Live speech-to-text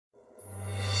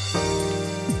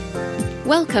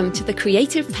Welcome to the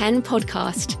Creative Penn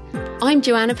podcast. I'm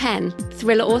Joanna Penn,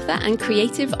 thriller author and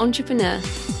creative entrepreneur,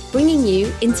 bringing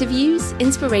you interviews,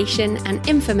 inspiration and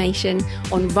information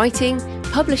on writing,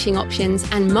 publishing options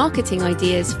and marketing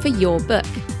ideas for your book.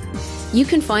 You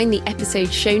can find the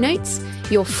episode show notes,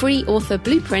 your free author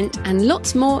blueprint and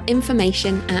lots more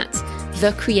information at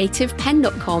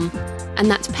thecreativepenn.com, and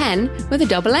that's Penn with a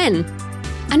double N.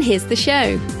 And here's the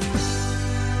show.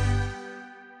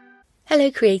 Hello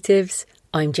creatives,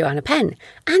 I'm Joanna Penn,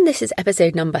 and this is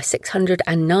episode number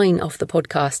 609 of the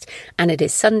podcast, and it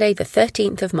is Sunday the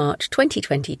 13th of March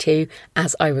 2022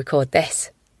 as I record this.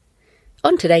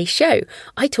 On today's show,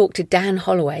 I talk to Dan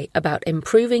Holloway about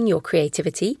improving your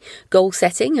creativity, goal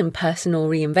setting and personal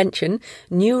reinvention,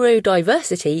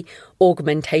 neurodiversity,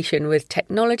 augmentation with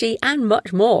technology and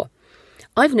much more.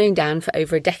 I've known Dan for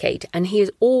over a decade and he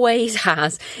always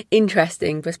has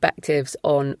interesting perspectives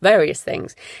on various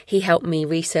things. He helped me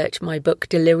research my book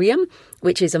Delirium,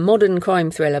 which is a modern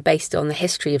crime thriller based on the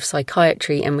history of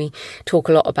psychiatry, and we talk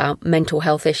a lot about mental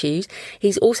health issues.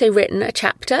 He's also written a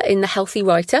chapter in The Healthy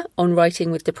Writer on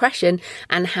writing with depression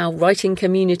and how writing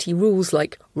community rules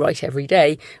like write every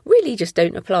day really just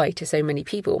don't apply to so many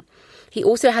people. He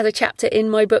also has a chapter in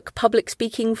my book, Public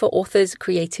Speaking for Authors,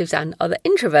 Creatives and Other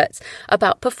Introverts,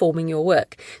 about performing your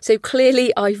work. So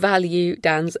clearly I value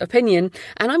Dan's opinion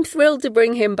and I'm thrilled to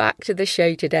bring him back to the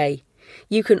show today.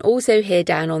 You can also hear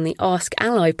Dan on the Ask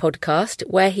Ally podcast,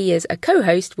 where he is a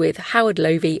co-host with Howard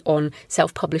Lovey on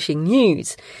Self-Publishing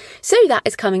News. So that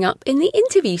is coming up in the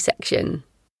interview section.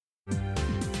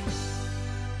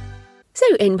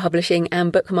 So in publishing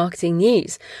and book marketing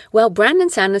news, well, Brandon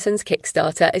Sanderson's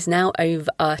Kickstarter is now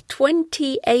over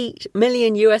 $28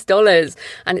 million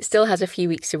and it still has a few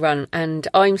weeks to run, and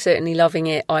I'm certainly loving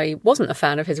it. I wasn't a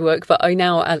fan of his work, but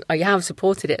I have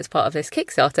supported it as part of this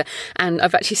Kickstarter, and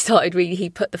I've actually started reading. He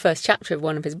put the first chapter of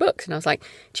one of his books and I was like,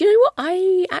 do you know what?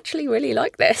 I actually really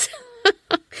like this.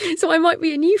 So I might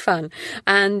be a new fan.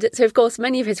 And so, of course,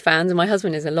 many of his fans, and my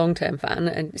husband is a long-term fan,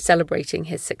 and celebrating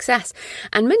his success.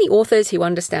 And many authors who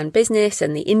understand business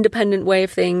and the independent way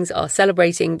of things are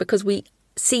celebrating because we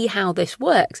see how this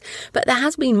works. But there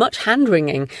has been much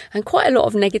hand-wringing and quite a lot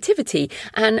of negativity.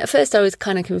 And at first I was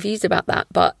kind of confused about that,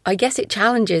 but I guess it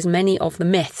challenges many of the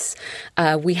myths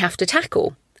we have to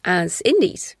tackle as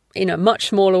indies. In a much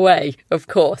smaller way, of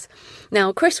course.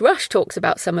 Now, Chris Rush talks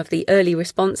about some of the early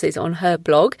responses on her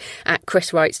blog at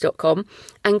chriswrites.com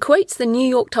and quotes the New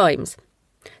York Times.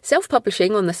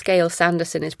 Self-publishing on the scale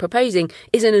Sanderson is proposing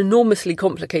is an enormously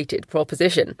complicated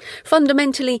proposition.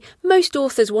 Fundamentally, most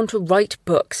authors want to write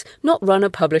books, not run a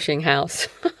publishing house.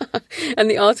 And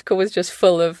the article was just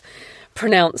full of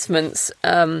pronouncements.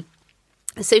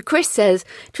 So Chris says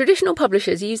traditional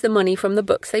publishers use the money from the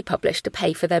books they publish to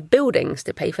pay for their buildings,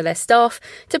 to pay for their staff,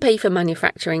 to pay for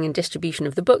manufacturing and distribution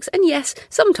of the books, and yes,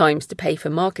 sometimes to pay for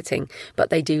marketing,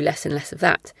 but they do less and less of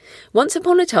that. Once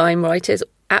upon a time, writers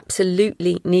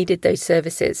absolutely needed those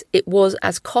services. It was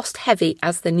as cost heavy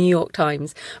as the New York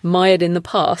Times, mired in the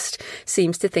past,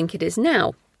 seems to think it is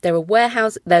now. There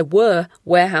were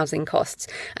warehousing costs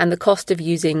and the cost of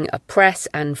using a press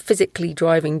and physically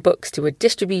driving books to a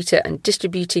distributor and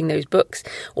distributing those books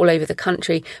all over the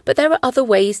country. But there are other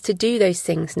ways to do those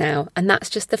things now, and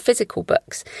that's just the physical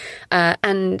books.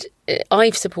 And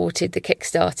I've supported the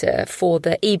Kickstarter for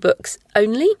the ebooks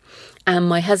only, and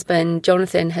my husband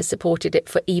Jonathan has supported it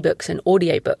for ebooks and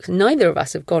audiobooks. Neither of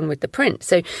us have gone with the print.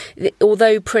 So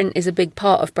although print is a big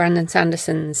part of Brandon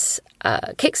Sanderson's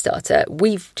Kickstarter,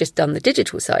 we've just done the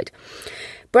digital side.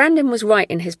 Brandon was right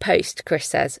in his post, Chris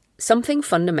says. Something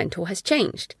fundamental has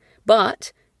changed.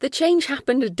 But the change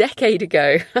happened a decade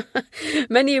ago.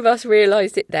 Many of us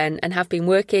realised it then and have been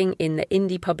working in the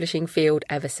indie publishing field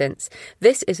ever since.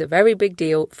 This is a very big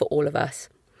deal for all of us.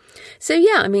 So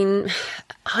yeah, I mean,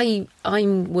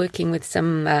 I'm working with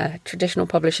some traditional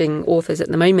publishing authors at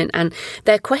the moment, and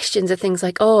their questions are things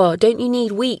like, oh, don't you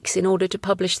need weeks in order to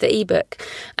publish the ebook?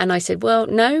 And I said, well,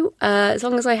 no, as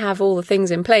long as I have all the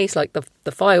things in place, like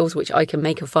the files, which I can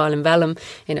make a file in Vellum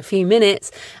in a few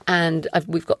minutes, and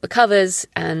we've got the covers,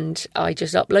 and I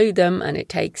just upload them, and it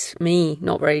takes me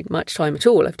not very much time at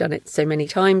all. I've done it so many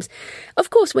times. Of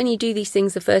course, when you do these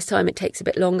things the first time, it takes a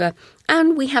bit longer,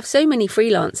 and we have so many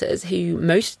freelancers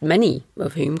many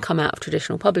of whom come out of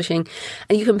traditional publishing,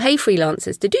 and you can pay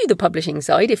freelancers to do the publishing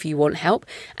side if you want help,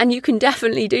 and you can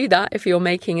definitely do that if you're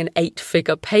making an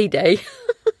 8-figure payday.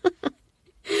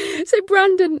 So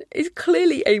Brandon is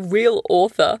clearly a real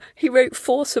author. He wrote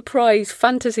 4 surprise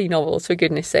fantasy novels, for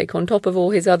goodness sake, on top of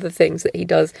all his other things that he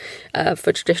does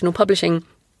for traditional publishing.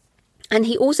 And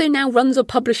he also now runs a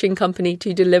publishing company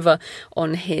to deliver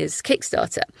on his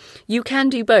Kickstarter. You can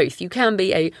do both. You can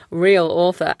be a real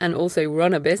author and also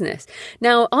run a business.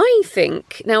 Now,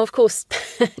 of course,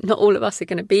 not all of us are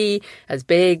going to be as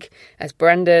big as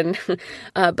Brandon,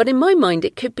 but in my mind,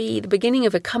 it could be the beginning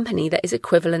of a company that is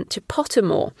equivalent to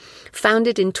Pottermore,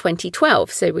 founded in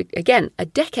 2012. So again, a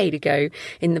decade ago,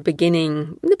 in the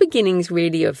beginnings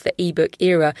really of the ebook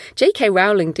era, J.K.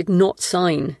 Rowling did not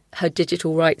sign her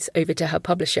digital rights over to her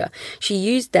publisher. She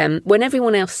used them when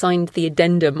everyone else signed the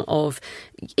addendum of,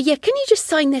 yeah, can you just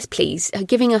sign this, please,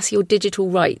 giving us your digital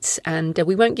rights, and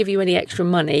we won't give you any extra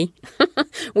money.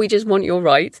 We just want your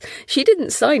rights. She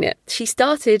didn't sign it. She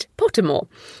started Pottermore.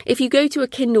 If you go to a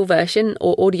Kindle version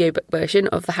or audiobook version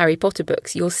of the Harry Potter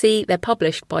books, you'll see they're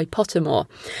published by Pottermore.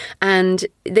 And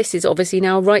this is obviously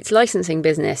now a rights licensing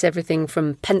business, everything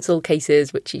from pencil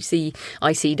cases, which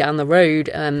I see down the road,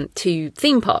 to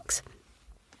theme park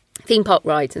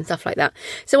rides and stuff like that.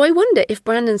 So I wonder if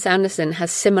Brandon Sanderson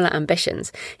has similar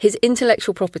ambitions. His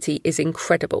intellectual property is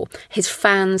incredible. His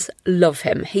fans love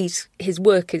him. His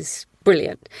work is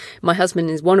brilliant. My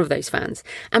husband is one of those fans.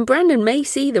 And Brandon may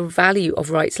see the value of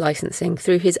rights licensing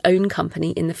through his own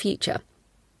company in the future.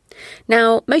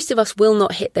 Now, most of us will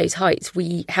not hit those heights.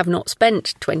 We have not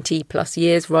spent 20 plus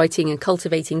years writing and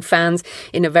cultivating fans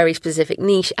in a very specific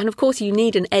niche. And of course, you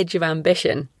need an edge of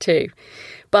ambition too.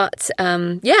 But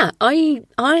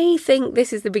I think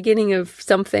this is the beginning of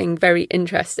something very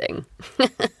interesting.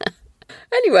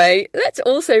 Anyway, let's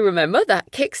also remember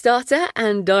that Kickstarter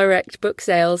and direct book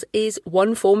sales is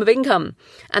one form of income.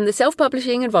 And the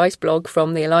self-publishing advice blog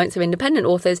from the Alliance of Independent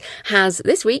Authors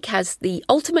this week has the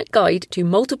ultimate guide to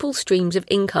multiple streams of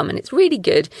income. And it's really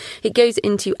good. It goes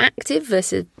into active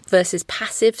versus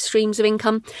passive streams of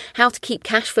income, how to keep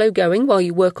cash flow going while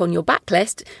you work on your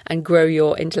backlist and grow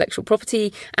your intellectual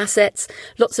property assets,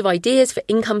 lots of ideas for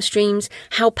income streams,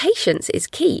 how patience is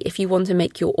key if you want to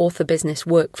make your author business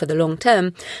work for the long term,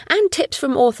 and tips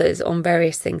from authors on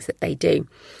various things that they do.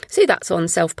 So that's on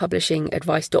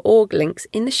selfpublishingadvice.org, links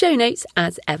in the show notes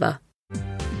as ever.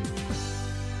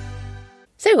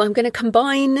 So I'm going to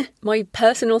combine my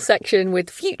personal section with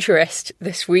futurist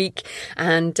this week.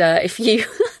 And if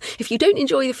you don't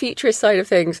enjoy the futurist side of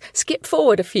things, skip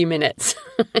forward a few minutes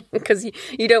because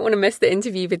you don't want to miss the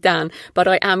interview with Dan. But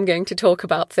I am going to talk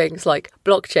about things like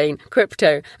blockchain,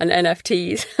 crypto and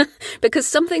NFTs because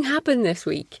something happened this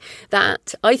week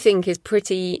that I think is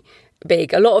pretty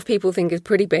big. A lot of people think is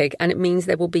pretty big, and it means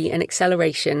there will be an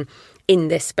acceleration in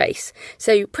this space.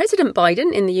 So President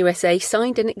Biden in the USA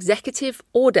signed an executive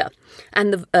order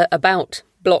and about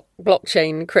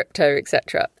blockchain, crypto,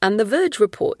 etc. And The Verge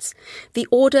reports the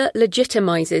order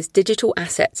legitimizes digital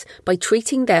assets by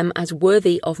treating them as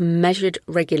worthy of measured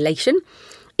regulation.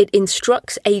 It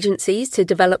instructs agencies to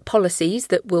develop policies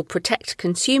that will protect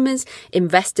consumers,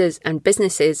 investors and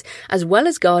businesses, as well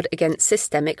as guard against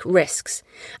systemic risks.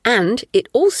 And it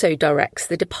also directs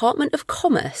the Department of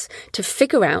Commerce to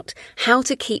figure out how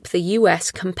to keep the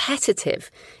US competitive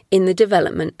in the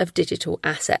development of digital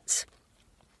assets.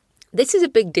 This is a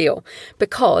big deal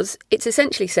because it's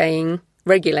essentially saying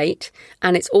regulate,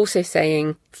 and it's also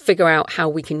saying figure out how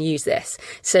we can use this.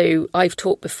 So I've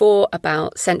talked before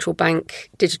about central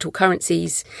bank digital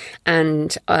currencies,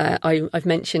 and I've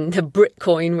mentioned the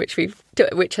Bitcoin,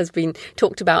 which has been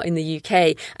talked about in the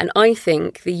UK. And I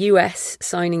think the US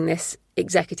signing this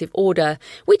executive order,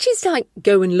 which is like,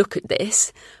 go and look at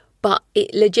this, but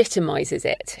it legitimizes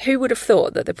it. Who would have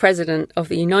thought that the President of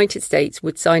the United States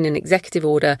would sign an executive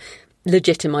order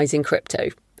legitimizing crypto?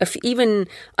 I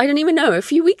don't even know, a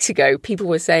few weeks ago, people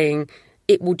were saying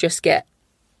it will just get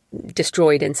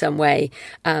destroyed in some way.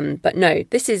 But no,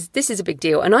 this is a big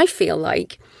deal. And I feel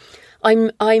like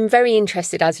I'm very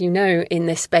interested, as you know, in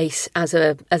this space as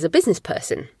a business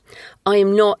person. I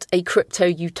am not a crypto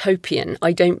utopian.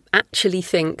 I don't actually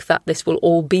think that this will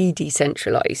all be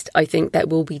decentralized. I think there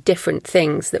will be different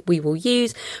things that we will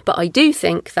use, but I do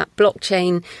think that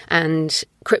blockchain and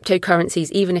cryptocurrencies,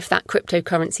 even if that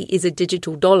cryptocurrency is a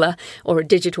digital dollar or a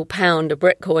digital pound, a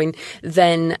Bitcoin,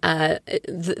 then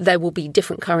there will be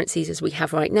different currencies as we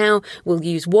have right now. We'll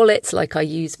use wallets like I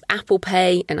use Apple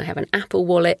Pay and I have an Apple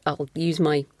wallet. I'll use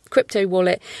my crypto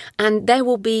wallet, and there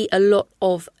will be a lot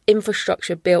of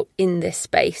infrastructure built in this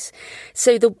space.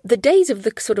 So the days of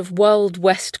the sort of Wild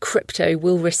West crypto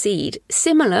will recede,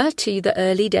 similar to the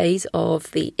early days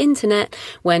of the internet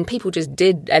when people just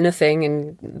did anything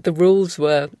and the rules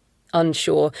were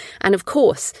unsure. And of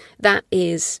course, that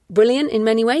is brilliant in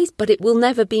many ways, but it will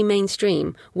never be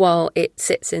mainstream while it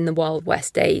sits in the Wild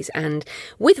West days. And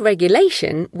with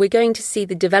regulation, we're going to see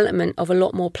the development of a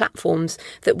lot more platforms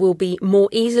that will be more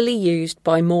easily used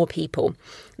by more people.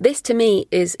 This, to me,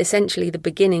 is essentially the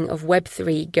beginning of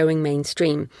Web3 going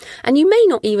mainstream. And you may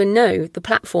not even know the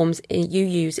platforms you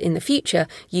use in the future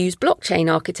use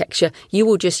blockchain architecture. You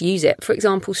will just use it. For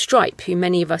example, Stripe, who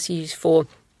many of us use for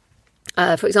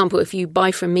example, if you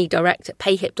buy from me direct at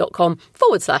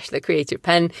payhip.com/the creative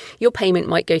Penn, your payment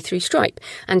might go through Stripe.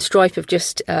 And Stripe have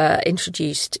just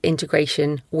introduced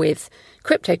integration with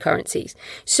cryptocurrencies.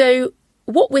 So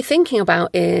what we're thinking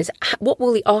about is what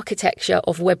will the architecture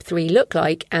of Web3 look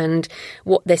like? And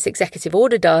what this executive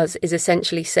order does is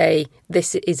essentially say,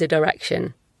 this is a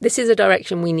direction. This is a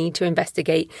direction we need to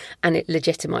investigate, and it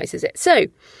legitimizes it. So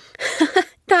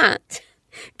that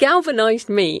galvanized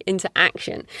me into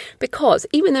action, because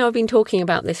even though I've been talking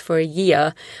about this for a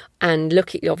year and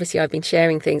obviously I've been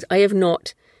sharing things, I have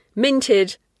not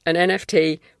minted an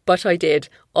NFT, but I did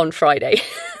on Friday.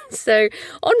 So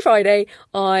on Friday,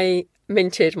 I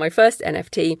minted my first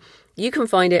NFT. You can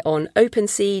find it on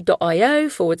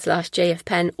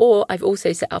OpenSea.io/JFPenn, or I've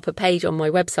also set up a page on my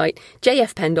website,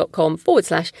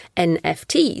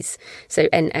 jfpenn.com/NFTs. So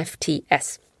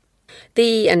NFTS.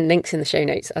 And links in the show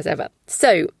notes as ever.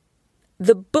 So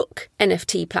the book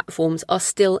NFT platforms are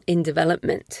still in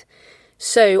development.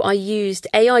 So I used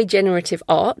AI generative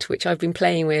art, which I've been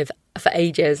playing with for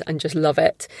ages and just love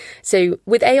it. So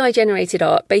with AI generated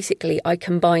art, basically I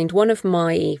combined one of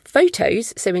my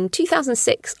photos. So in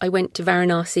 2006, I went to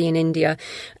Varanasi in India,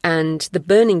 and the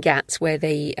burning ghats where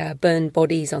they burn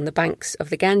bodies on the banks of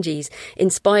the Ganges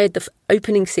inspired the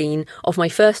opening scene of my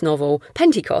first novel,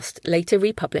 Pentecost, later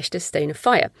republished as Stone of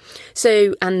Fire.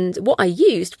 So, and what I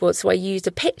used I used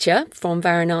a picture from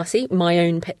Varanasi, my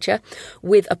own picture,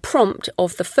 with a prompt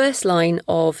of the first line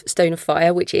of Stone of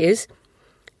Fire, which is,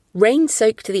 "Rain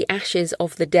soaked the ashes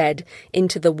of the dead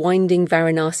into the winding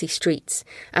Varanasi streets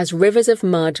as rivers of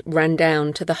mud ran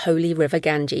down to the holy river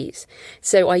Ganges."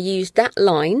 So I used that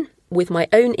line with my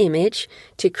own image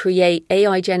to create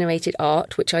AI-generated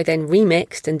art, which I then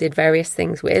remixed and did various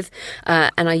things with.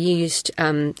 And I used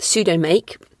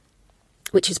Pseudomake,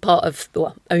 which is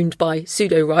owned by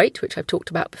Pseudo-Write, which I've talked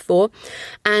about before.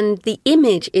 And the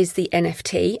image is the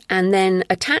NFT, and then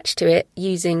attached to it,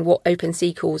 using what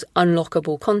OpenSea calls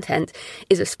unlockable content,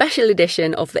 is a special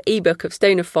edition of the ebook of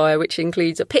Stone of Fire, which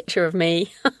includes a picture of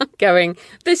me going,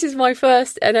 "This is my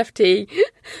first NFT,"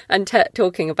 and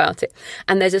talking about it.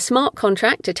 And there's a smart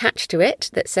contract attached to it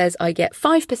that says I get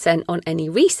 5% on any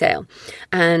resale.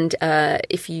 And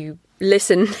if you've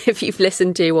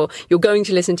listened to, or you're going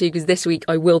to listen to, because this week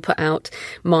I will put out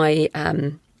my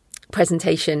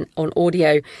presentation on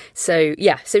audio. So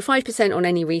 5% on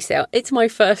any resale. It's my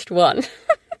first one.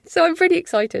 So I'm pretty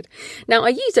excited. Now, I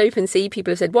use OpenSea.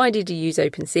 People have said, why did you use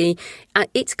OpenSea?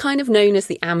 It's kind of known as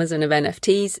the Amazon of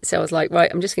NFTs. So I was like,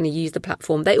 right, I'm just going to use the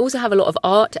platform. They also have a lot of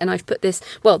art, and I've put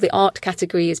the art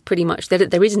category is pretty much,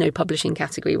 there is no publishing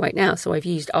category right now. So I've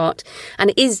used art, and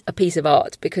it is a piece of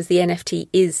art because the NFT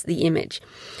is the image.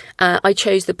 I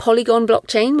chose the Polygon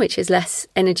blockchain, which is less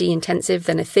energy intensive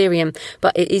than Ethereum,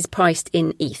 but it is priced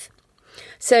in ETH.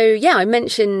 So I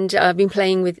mentioned I've been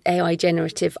playing with AI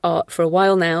generative art for a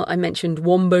while now. I mentioned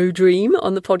Wombo Dream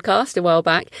on the podcast a while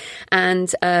back.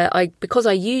 And because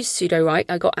I use Pseudo-Write,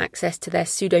 I got access to their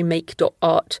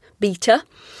pseudomake.art beta.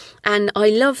 And I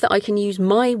love that I can use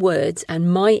my words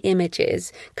and my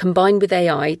images combined with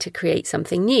AI to create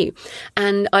something new.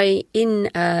 And in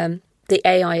the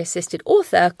AI assisted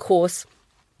author course,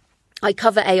 I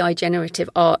cover AI generative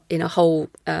art in a whole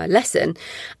lesson,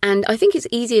 and I think it's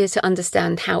easier to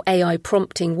understand how AI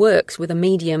prompting works with a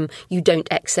medium you don't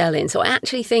excel in. So I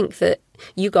actually think that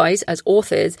you guys as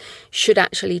authors should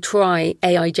actually try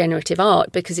AI generative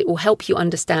art, because it will help you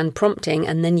understand prompting,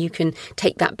 and then you can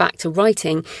take that back to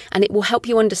writing, and it will help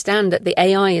you understand that the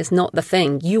AI is not the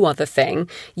thing. You are the thing.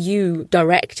 You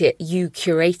direct it. You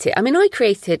curate it. I mean, I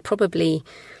created probably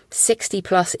 60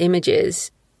 plus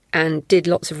images and did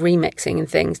lots of remixing and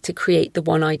things to create the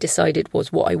one I decided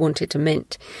was what I wanted to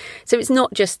mint. So it's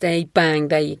not just a bang,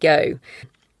 there you go.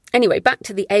 Anyway, back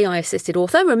to the AI assisted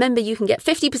author. Remember, you can get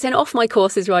 50% off my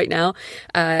courses right now.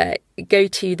 Go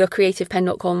to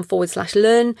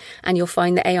thecreativepenn.com/learn, and you'll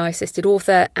find the AI assisted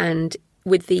author. And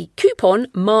with the coupon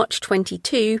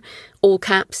March22, all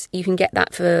caps, you can get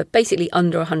that for basically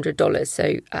under $100.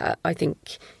 So I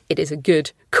think it is a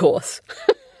good course.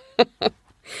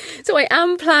 So I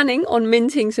am planning on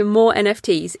minting some more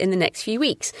NFTs in the next few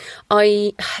weeks.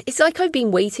 It's like I've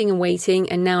been waiting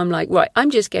and now I'm like, right, I'm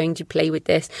just going to play with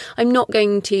this. I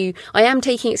am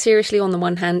taking it seriously on the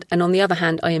one hand, and on the other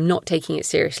hand, I am not taking it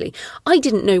seriously. I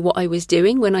didn't know what I was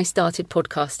doing when I started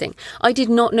podcasting. I did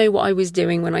not know what I was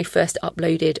doing when I first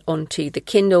uploaded onto the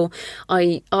Kindle.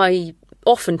 I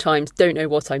oftentimes don't know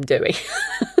what I'm doing.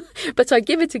 But I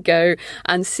give it a go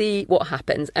and see what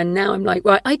happens. And now I'm like,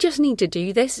 right, I just need to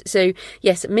do this. So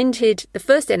yes, minted the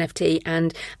first NFT.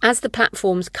 And as the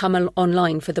platforms come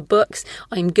online for the books,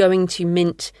 I'm going to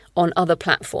mint on other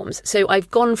platforms. So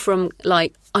I've gone from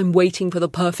like, I'm waiting for the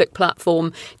perfect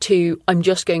platform to I'm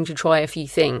just going to try a few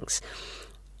things.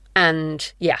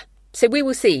 And yeah, so we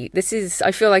will see.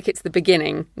 I feel like it's the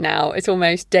beginning now. It's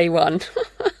almost day one,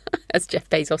 as Jeff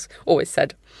Bezos always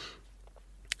said.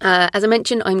 As I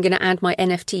mentioned, I'm going to add my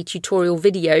NFT tutorial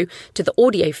video to the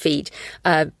audio feed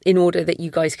in order that you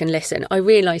guys can listen. I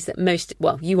realise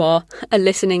that you are a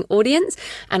listening audience,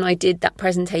 and I did that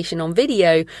presentation on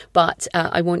video, but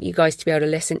I want you guys to be able to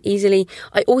listen easily.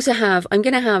 I'm going to have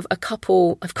I've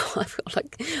got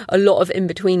like a lot of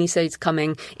in-between episodes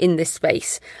coming in this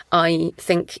space. I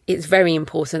think it's very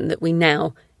important that we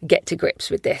now get to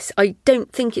grips with this. I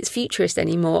don't think it's futurist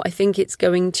anymore. I think it's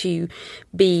going to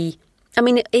be...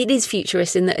 it is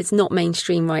futurist in that it's not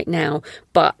mainstream right now,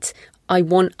 but I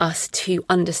want us to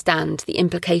understand the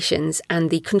implications and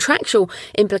the contractual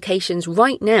implications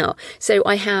right now. So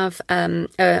I have,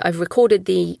 I've recorded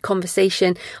the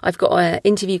conversation. I've got an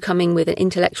interview coming with an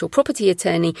intellectual property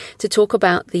attorney to talk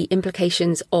about the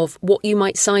implications of what you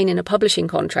might sign in a publishing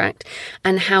contract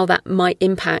and how that might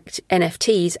impact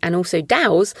NFTs and also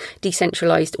DAOs,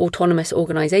 decentralized autonomous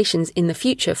organizations, in the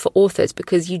future for authors,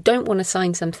 because you don't want to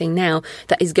sign something now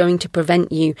that is going to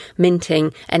prevent you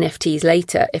minting NFTs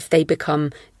later if they become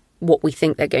what we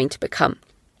think they're going to become.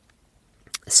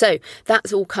 So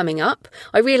that's all coming up.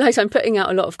 I realise I'm putting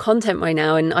out a lot of content right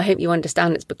now, and I hope you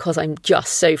understand it's because I'm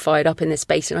just so fired up in this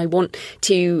space, and I want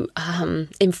to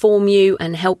inform you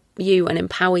and help you and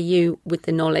empower you with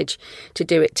the knowledge to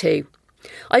do it too.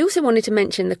 I also wanted to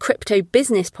mention the Crypto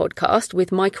Business podcast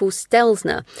with Michael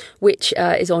Stelzner, which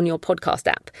is on your podcast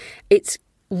app. It's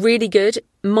really good.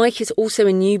 Mike is also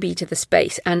a newbie to the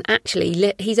space, and actually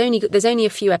there's only a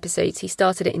few episodes. He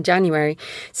started it in January,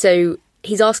 so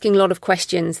he's asking a lot of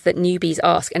questions that newbies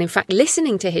ask, and in fact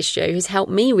listening to his show has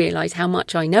helped me realise how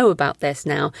much I know about this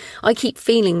now. I keep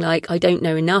feeling like I don't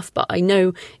know enough, but I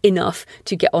know enough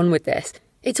to get on with this.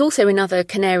 It's also another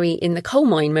canary in the coal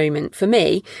mine moment for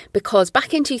me, because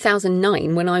back in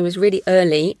 2009, when I was really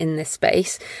early in this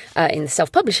space, in the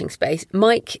self-publishing space,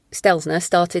 Mike Stelzner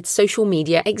started Social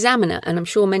Media Examiner. And I'm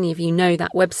sure many of you know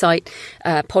that website,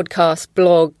 podcast,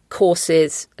 blog,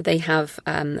 courses. They have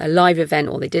a live event,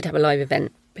 or they did have a live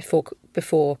event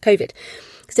before COVID.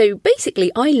 So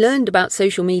basically, I learned about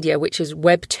social media, which is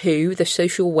Web 2, the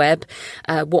social web,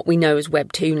 what we know as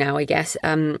Web 2 now, I guess.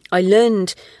 I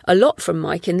learned a lot from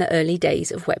Mike in the early days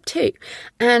of Web 2.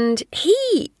 And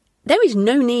there is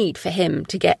no need for him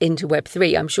to get into Web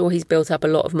 3. I'm sure he's built up a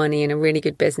lot of money and a really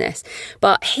good business.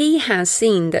 But he has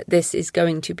seen that this is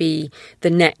going to be the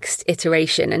next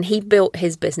iteration. And he built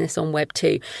his business on Web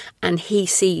 2. And he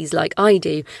sees, like I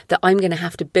do, that I'm going to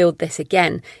have to build this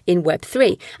again in Web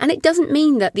 3. And it doesn't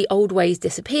mean that the old ways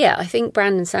disappear. I think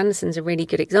Brandon Sanderson's a really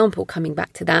good example, coming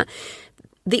back to that.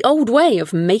 The old way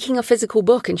of making a physical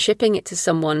book and shipping it to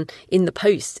someone in the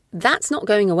post, that's not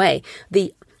going away.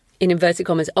 The, in inverted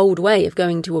commas, old way of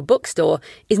going to a bookstore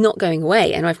is not going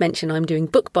away. And I've mentioned I'm doing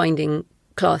bookbinding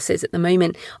classes at the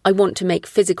moment. I want to make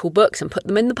physical books and put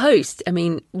them in the post. I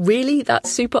mean, really,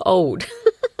 that's super old.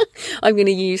 I'm going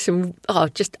to use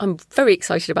I'm very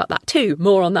excited about that too.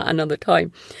 More on that another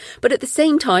time. But at the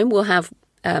same time, we'll have,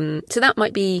 so that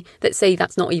might be, let's say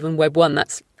that's not even Web 1,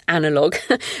 that's analog.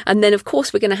 And then, of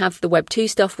course, we're going to have the Web 2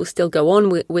 stuff will still go on.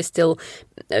 We're still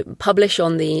publish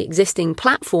on the existing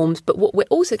platforms. But what we're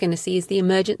also going to see is the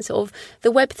emergence of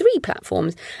the Web 3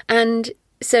 platforms. And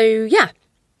so, yeah,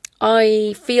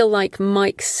 I feel like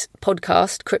Mike's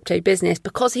podcast, Crypto Business,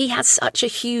 because he has such a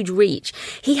huge reach,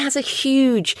 he has a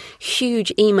huge,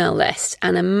 huge email list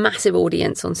and a massive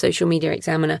audience on Social Media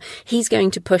Examiner. He's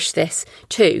going to push this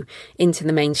too into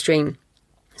the mainstream.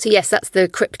 So yes, that's the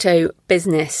Crypto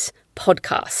Business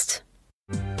podcast.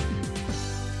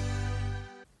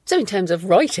 So in terms of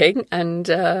writing and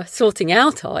sorting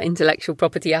out our intellectual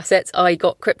property assets, I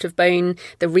got Cryptobone,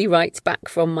 the rewrites back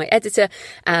from my editor.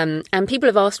 And people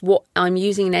have asked what I'm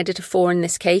using an editor for in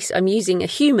this case. I'm using a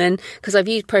human, because I've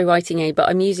used Pro Writing Aid, but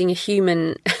I'm using a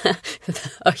human, the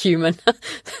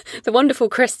wonderful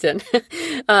Kristen,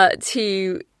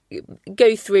 to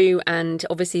go through, and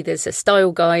obviously there's a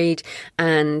style guide,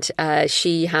 and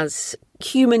she has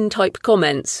human type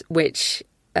comments, which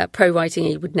pro writing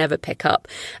you would never pick up.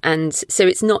 And so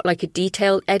it's not like a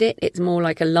detailed edit, it's more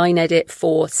like a line edit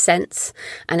for sense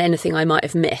and anything I might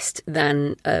have missed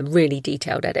than a really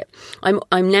detailed edit.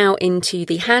 I'm now into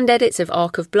the hand edits of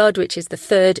Arc of Blood, which is the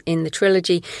third in the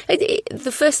trilogy.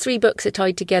 The first 3 books are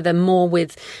tied together more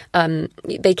with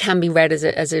they can be read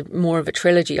as a more of a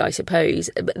trilogy, I suppose,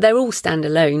 but they're all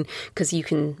standalone because you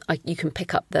can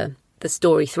pick up the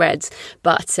story threads.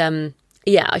 But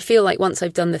yeah, I feel like once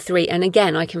I've done the 3, and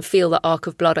again, I can feel that Arc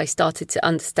of Blood, I started to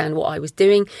understand what I was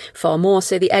doing far more.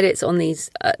 So the edits on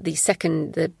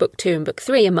the book 2 and book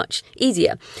 3 are much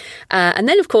easier. And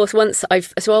then, of course,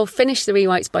 I'll finish the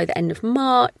rewrites by the end of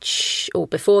March or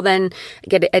before then,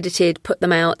 get it edited, put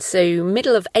them out. So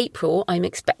middle of April, I'm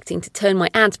expecting to turn my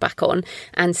ads back on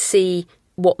and see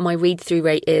what my read-through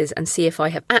rate is and see if I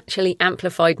have actually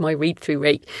amplified my read-through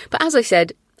rate. But as I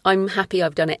said, I'm happy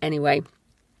I've done it anyway.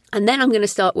 And then I'm going to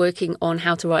start working on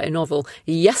how to write a novel.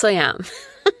 Yes, I am.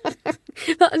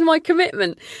 That is my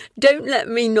commitment. Don't let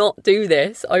me not do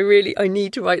this. I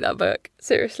need to write that book.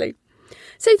 Seriously.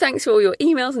 So thanks for all your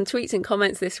emails and tweets and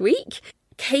comments this week.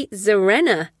 Kate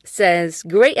Zarena says,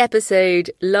 great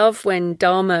episode. Love when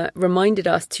Dharma reminded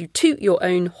us to toot your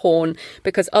own horn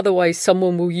because otherwise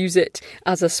someone will use it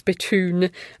as a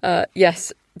spittoon.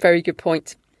 Yes, very good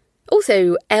point.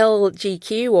 Also,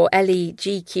 LGQ or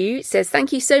LEGQ says,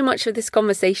 thank you so much for this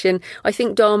conversation. I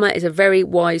think Dharma is a very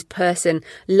wise person.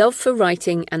 Love for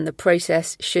writing and the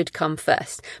process should come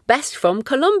first. Best from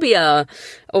Colombia.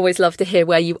 Always love to hear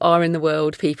where you are in the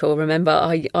world, people. Remember,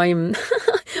 I've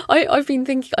been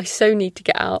thinking I so need to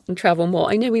get out and travel more.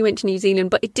 I know we went to New Zealand,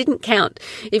 but it didn't count.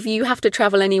 If you have to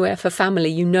travel anywhere for family,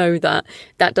 you know that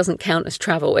doesn't count as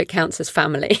travel. It counts as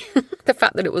family. The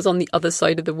fact that it was on the other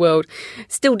side of the world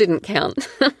still didn't count.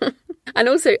 And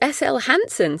also SL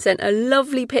Hansen sent a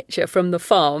lovely picture from the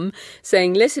farm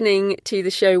saying, listening to the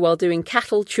show while doing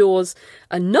cattle chores.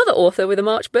 Another author with a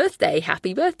March birthday.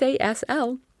 Happy birthday,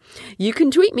 SL. You can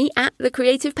tweet me at The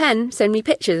Creative Penn, send me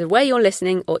pictures of where you're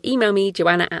listening, or email me,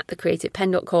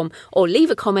 joanna@thecreativepenn.com, or leave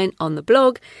a comment on the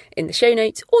blog, in the show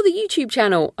notes, or the YouTube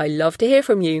channel. I love to hear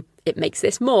from you. It makes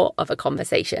this more of a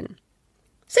conversation.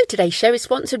 So today's show is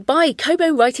sponsored by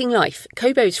Kobo Writing Life,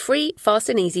 Kobo's free, fast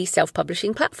and easy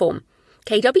self-publishing platform.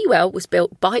 KWL was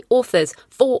built by authors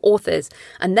for authors,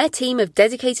 and their team of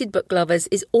dedicated book lovers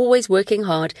is always working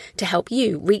hard to help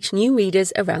you reach new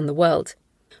readers around the world.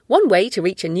 One way to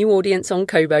reach a new audience on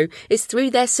Kobo is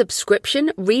through their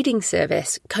subscription reading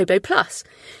service, Kobo Plus.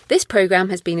 This program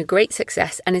has been a great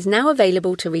success and is now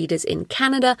available to readers in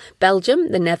Canada,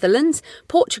 Belgium, the Netherlands,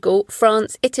 Portugal,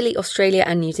 France, Italy, Australia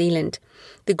and New Zealand.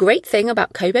 The great thing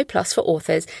about Kobo Plus for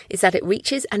authors is that it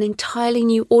reaches an entirely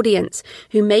new audience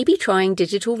who may be trying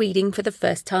digital reading for the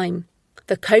first time.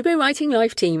 The Kobo Writing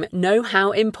Life team know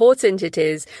how important it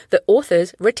is that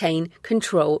authors retain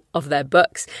control of their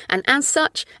books. And as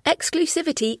such,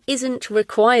 exclusivity isn't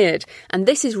required. And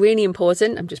this is really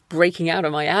important. I'm just breaking out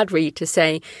of my ad read to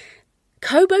say,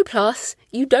 Kobo Plus,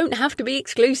 you don't have to be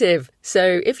exclusive.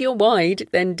 So if you're wide,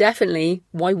 then definitely,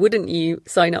 why wouldn't you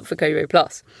sign up for Kobo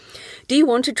Plus? Do you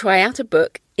want to try out a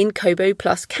book in Kobo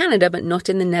Plus Canada, but not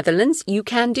in the Netherlands? You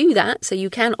can do that. So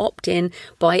you can opt in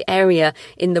by area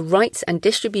in the rights and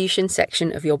distribution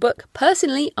section of your book.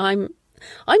 Personally, I'm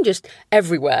just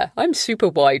everywhere. I'm super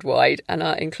wide, and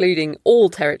including all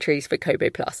territories for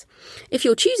Kobo Plus. If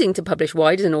you're choosing to publish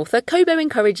wide as an author, Kobo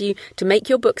encourage you to make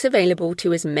your books available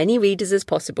to as many readers as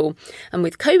possible. And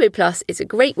with Kobo Plus, it's a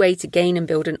great way to gain and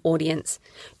build an audience.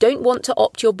 Don't want to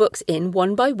opt your books in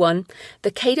one by one? The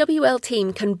KWL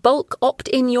team can bulk opt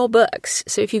in your books.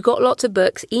 So if you've got lots of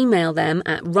books, email them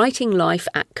at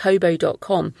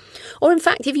writinglife@kobo.com. Or in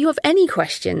fact, if you have any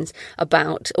questions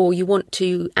about, or you want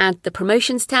to add the promotions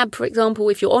tab, for example,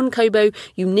 if you're on Kobo,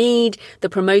 you need the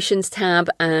promotions tab,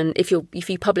 and if you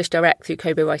publish direct through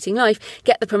Kobo Writing Life,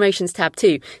 get the promotions tab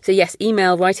too. So yes,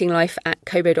 email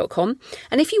writinglife@kobo.com.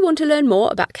 And if you want to learn more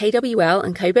about KWL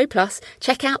and Kobo Plus,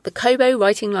 check out the Kobo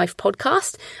Writing Life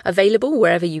podcast, available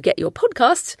wherever you get your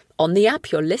podcasts, on the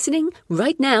app you're listening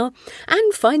right now,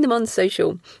 and find them on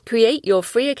social. Create your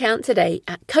free account today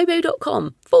at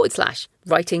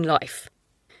kobo.com/writinglife.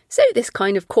 So this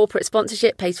kind of corporate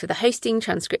sponsorship pays for the hosting,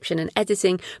 transcription and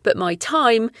editing, but my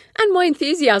time and my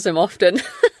enthusiasm often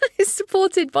is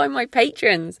supported by my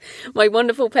patrons, my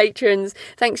wonderful patrons.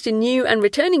 Thanks to new and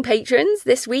returning patrons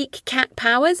this week, Kat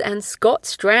Powers and Scott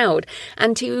Stroud.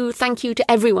 And thank you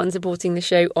to everyone supporting the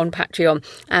show on Patreon.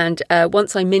 And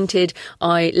once I minted,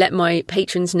 I let my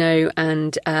patrons know,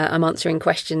 and I'm answering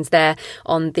questions there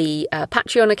on the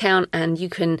Patreon account. And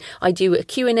I do a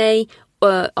Q&A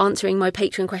answering my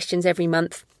patron questions every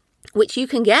month, which you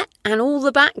can get, and all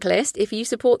the backlist if you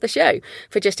support the show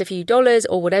for just a few dollars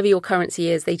or whatever your currency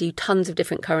is. They do tons of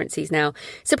different currencies now.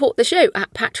 Support the show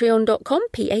at patreon.com,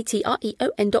 patreon.com/The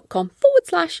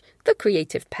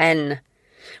Creative Penn.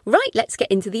 Right, let's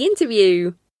get into the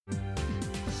interview.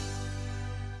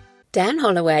 Dan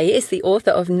Holloway is the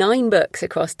author of 9 books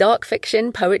across dark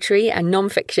fiction, poetry and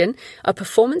non-fiction, a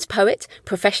performance poet,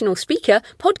 professional speaker,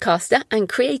 podcaster and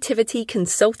creativity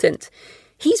consultant.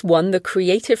 He's won the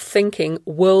Creative Thinking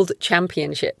World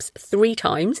Championships 3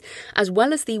 times, as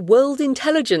well as the World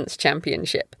Intelligence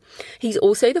Championship. He's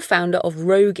also the founder of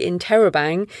Rogue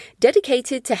Interrobang,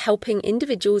 dedicated to helping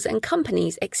individuals and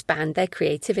companies expand their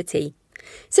creativity.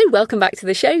 So welcome back to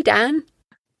the show, Dan.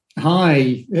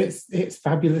 Hi, it's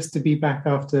fabulous to be back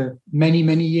after many,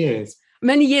 many years.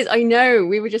 Many years, I know.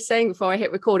 We were just saying before I hit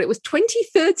record, it was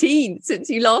 2013 since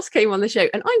you last came on the show.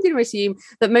 And I'm going to assume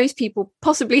that most people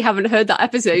possibly haven't heard that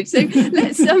episode. So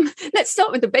let's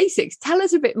start with the basics. Tell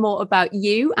us a bit more about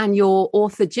you and your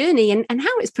author journey and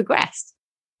how it's progressed.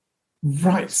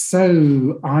 Right.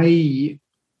 So I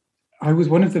was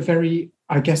one of the very,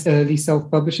 early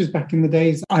self-publishers back in the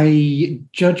days. I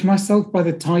judge myself by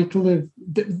the title of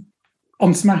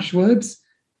on Smashwords.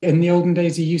 In the olden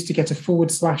days, you used to get a /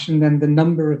 and then the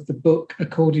number of the book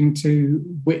according to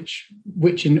which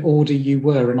in order you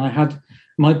were. And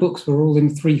my books were all in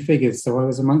 3 figures. So I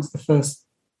was amongst the first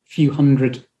few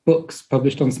hundred books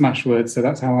published on Smashwords. So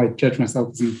that's how I judge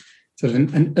myself as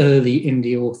an early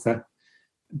indie author.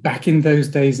 Back in those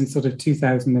days, in sort of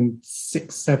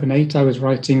 2006, 7, 8, I was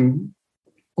writing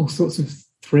all sorts of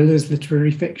thrillers,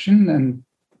 literary fiction. And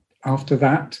after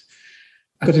that,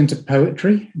 I got into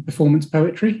poetry, performance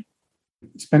poetry.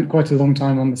 Spent quite a long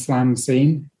time on the slam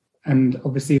scene. And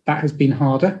obviously that has been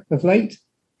harder of late.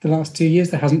 The last 2 years,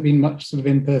 there hasn't been much sort of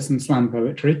in-person slam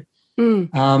poetry.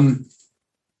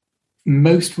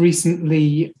 Most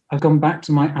recently, I've gone back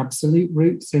to my absolute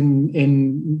roots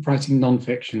in writing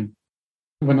nonfiction.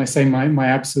 When I say my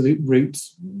absolute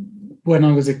roots, when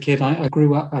I was a kid, I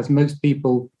grew up as most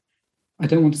people, I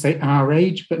don't want to say our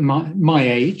age, but my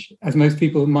age, as most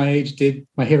people my age did.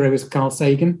 My hero was Carl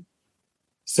Sagan.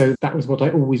 So that was what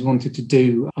I always wanted to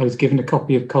do. I was given a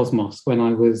copy of Cosmos when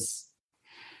I was,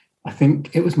 I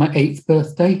think it was my 8th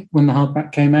birthday when the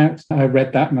hardback came out. I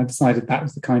read that and I decided that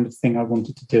was the kind of thing I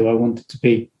wanted to do. I wanted to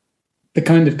be the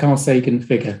kind of Carl Sagan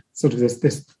figure, sort of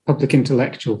this public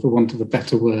intellectual, for want of a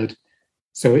better word.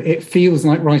 So it feels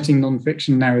like writing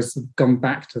nonfiction now has gone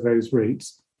back to those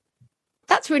roots.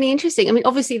 That's really interesting. I mean,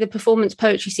 obviously the performance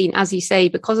poetry scene, as you say,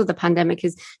 because of the pandemic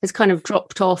has kind of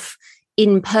dropped off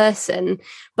in person.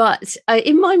 But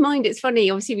in my mind, it's funny.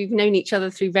 Obviously, we've known each other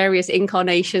through various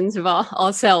incarnations of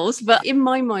ourselves. But in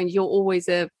my mind, you're always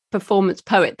a performance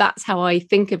poet. That's how I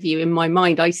think of you in my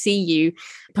mind. I see you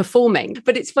performing.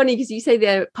 But it's funny because you say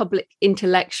they're public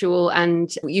intellectual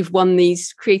and you've won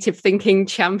these creative thinking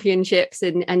championships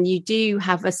and you do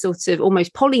have a sort of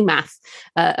almost polymath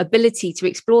ability to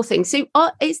explore things. So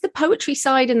is the poetry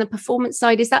side and the performance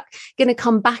side, is that going to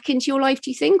come back into your life,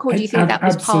 do you think? Or do you think that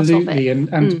was part of it? Absolutely.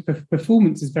 And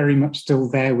performance is very much still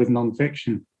there with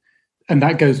nonfiction. And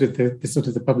that goes with the sort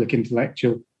of the public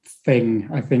intellectual thing,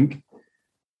 I think.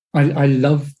 I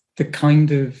love the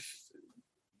kind of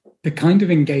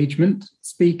engagement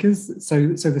speakers. So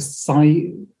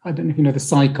I don't know if you know the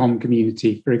SciComm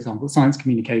community, for example, science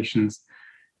communications,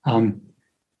 and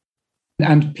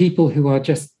people who are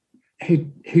just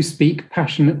who speak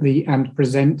passionately and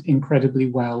present incredibly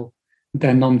well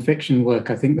their nonfiction work.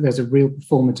 I think there's a real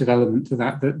performative element to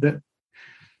that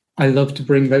I love to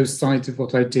bring those sides of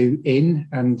what I do in.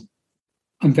 And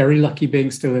I'm very lucky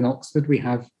being still in Oxford. We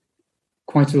have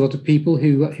quite a lot of people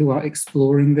who are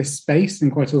exploring this space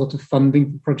and quite a lot of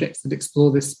funding for projects that explore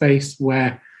this space,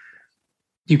 where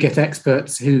you get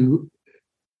experts who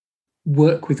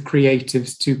work with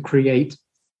creatives to create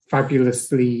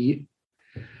fabulously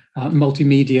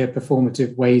multimedia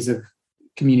performative ways of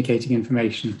communicating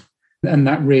information. And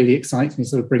that really excites me,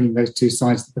 sort of bringing those two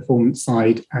sides, the performance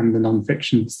side and the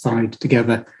nonfiction side,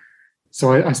 together.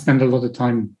 So I spend a lot of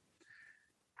time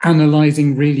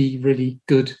analysing really, really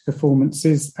good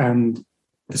performances and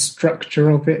the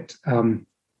structure of it.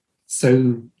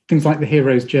 So things like the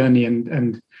hero's journey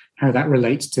and how that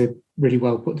relates to really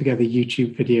well put together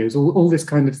YouTube videos, all this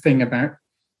kind of thing about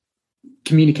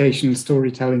communication,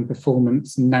 storytelling,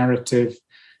 performance, narrative,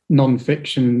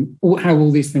 non-fiction, how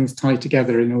all these things tie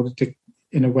together in order to,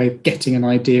 in a way of getting an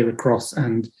idea across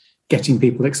and getting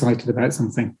people excited about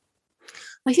something.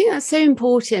 I think that's so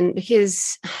important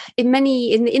because in the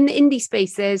indie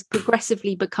space, there's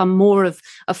progressively become more of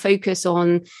a focus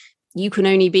on you can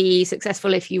only be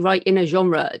successful if you write in a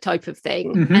genre type of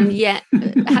thing. Mm-hmm. And yet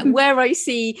where I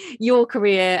see your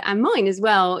career and mine as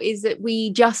well is that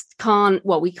we just can't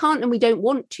and we don't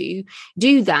want to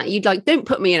do that. You'd like, don't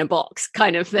put me in a box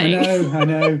kind of thing. I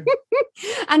know.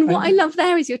 And what I love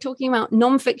there is you're talking about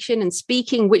nonfiction and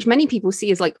speaking, which many people see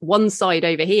as like one side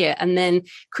over here, and then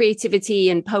creativity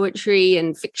and poetry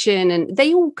and fiction, and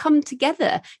they all come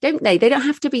together, don't they? They don't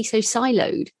have to be so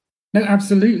siloed. No,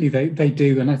 absolutely, they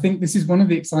do. And I think this is one of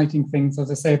the exciting things, as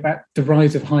I say, about the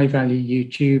rise of high-value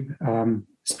YouTube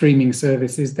streaming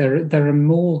services. There are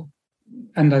more,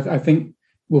 and I think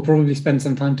we'll probably spend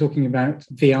some time talking about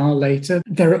VR later.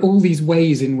 There are all these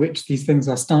ways in which these things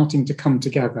are starting to come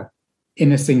together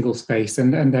in a single space,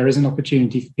 and there is an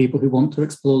opportunity for people who want to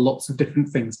explore lots of different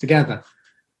things together.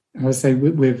 And I say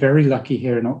we're very lucky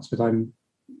here in Oxford. I'm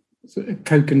a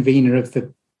co-convener of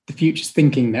the Futures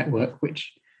Thinking Network,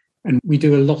 and we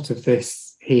do a lot of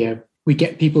this here. We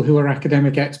get people who are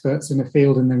academic experts in a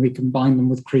field, and then we combine them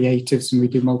with creatives, and we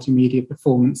do multimedia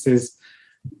performances.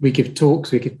 We give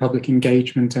talks, we give public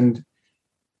engagement, and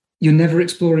you're never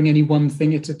exploring any one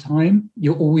thing at a time.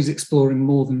 You're always exploring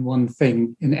more than one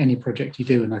thing in any project you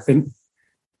do. And I think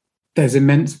there's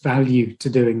immense value to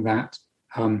doing that.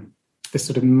 This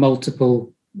sort of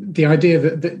the idea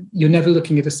that you're never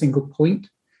looking at a single point.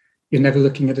 You're never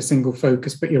looking at a single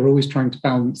focus, but you're always trying to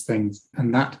balance things.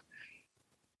 And that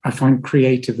I find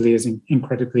creatively is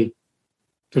incredibly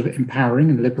sort of empowering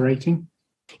and liberating.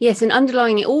 Yes, and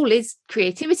underlying it all is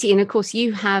creativity. And of course,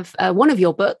 you have one of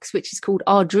your books, which is called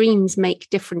Our Dreams Make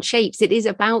Different Shapes. It is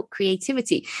about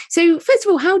creativity. So first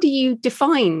of all, how do you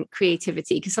define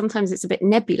creativity? Because sometimes it's a bit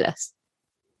nebulous.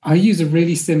 I use a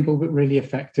really simple but really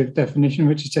effective definition,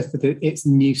 which is just that it's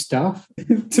new stuff.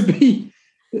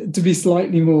 To be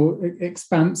slightly more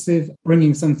expansive,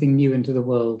 bringing something new into the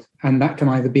world. And that can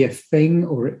either be a thing,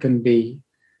 or it can be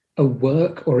a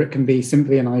work, or it can be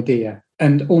simply an idea.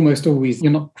 And almost always,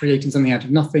 you're not creating something out of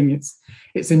nothing.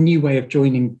 It's a new way of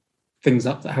joining things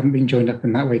up that haven't been joined up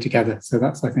in that way together. So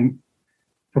that's, I think,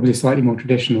 probably a slightly more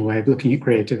traditional way of looking at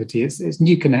creativity. It's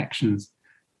new connections.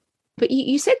 But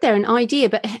you said they're an idea,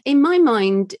 but in my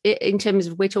mind, in terms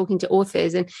of we're talking to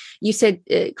authors, and you said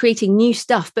creating new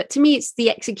stuff, but to me, it's the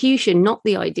execution, not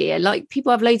the idea. Like,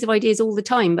 people have loads of ideas all the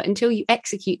time, but until you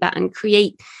execute that and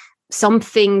create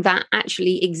something that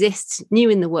actually exists new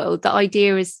in the world, the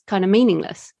idea is kind of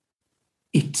meaningless.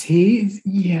 It is,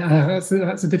 yeah,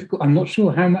 that's a difficult, I'm not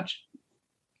sure how much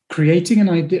creating an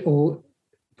idea or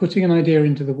putting an idea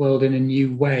into the world in a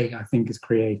new way, I think, is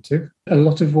creative. A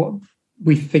lot of what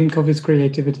we think of as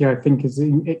creativity, I think, is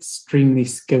extremely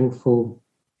skillful.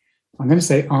 I'm going to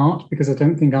say art, because I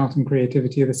don't think art and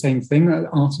creativity are the same thing,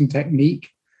 art and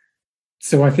technique.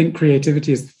 So I think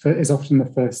creativity is often the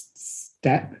first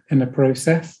step in a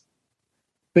process.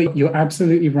 But you're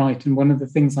absolutely right. And one of the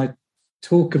things I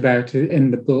talk about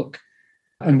in the book,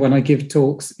 and when I give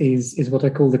talks, is what I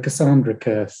call the Cassandra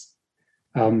curse,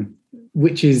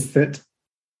 which is that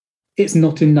it's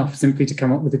not enough simply to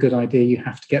come up with a good idea. You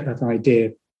have to get that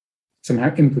idea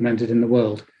somehow implemented in the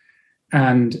world.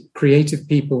 And creative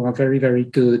people are very, very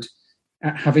good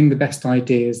at having the best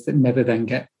ideas that never then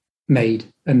get made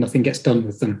and nothing gets done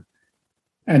with them.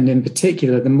 And in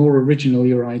particular, the more original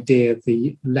your idea,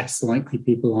 the less likely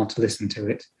people are to listen to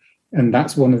it. And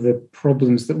that's one of the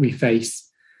problems that we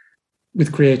face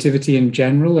with creativity in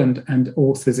general, and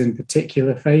authors in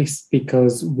particular face,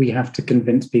 because we have to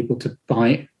convince people to buy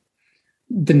it.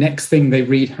 The next thing they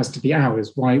read has to be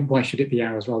ours. Why should it be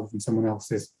ours rather than someone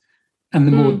else's? And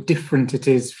the more different it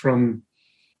is from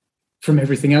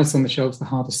everything else on the shelves, the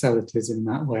harder sell it is in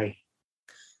that way.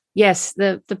 Yes,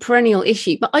 the perennial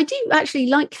issue. But I do actually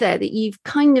like there that you've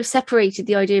kind of separated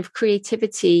the idea of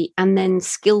creativity and then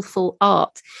skillful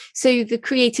art. So the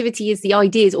creativity is the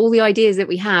ideas, all the ideas that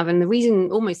we have. And the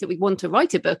reason almost that we want to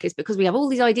write a book is because we have all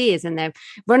these ideas and they're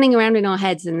running around in our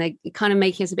heads and they're kind of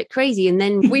making us a bit crazy. And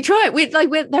then we try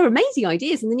it. They're amazing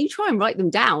ideas. And then you try and write them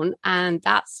down. And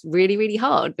that's really, really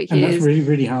hard. And that's really,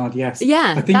 really hard, yes.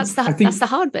 Yeah, that's the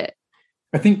hard bit.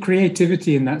 I think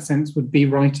creativity in that sense would be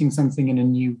writing something in a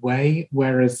new way,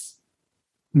 whereas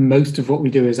most of what we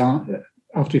do is art,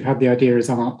 after we've had the idea, is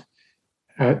art.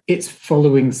 It's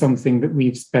following something that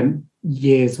we've spent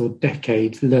years or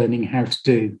decades learning how to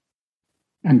do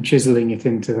and chiseling it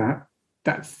into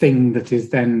that thing that is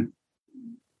then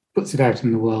puts it out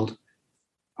in the world.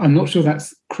 I'm not sure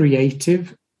that's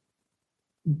creative,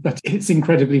 but it's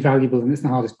incredibly valuable, and it's the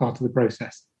hardest part of the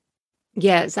process.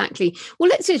 Yeah, exactly. Well,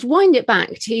 let's just wind it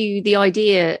back to the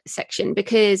idea section,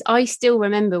 because I still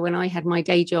remember when I had my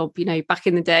day job, back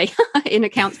in the day in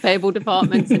accounts payable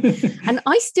departments. And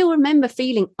I still remember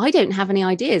feeling, I don't have any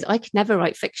ideas. I could never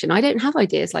write fiction. I don't have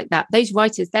ideas like that. Those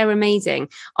writers, they're amazing.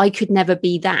 I could never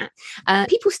be that.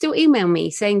 People still email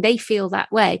me saying they feel that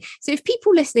way. So if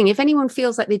people listening, if anyone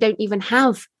feels like they don't even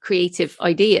have creative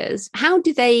ideas, how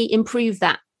do they improve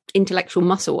that intellectual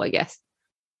muscle, I guess?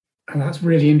 And that's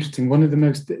really interesting. One of the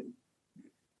most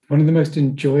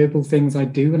enjoyable things I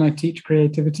do when I teach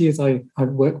creativity is I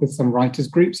work with some writers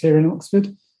groups here in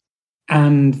Oxford,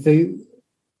 and the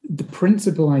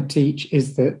principle I teach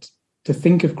is that to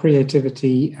think of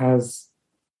creativity as,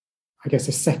 I guess,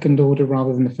 a second order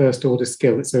rather than a first order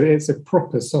skill. It's a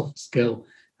proper soft skill,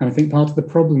 and I think part of the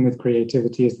problem with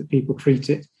creativity is that people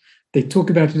they talk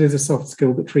about it as a soft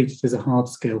skill but treat it as a hard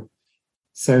skill.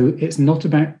 So it's not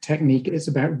about technique, it's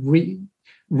about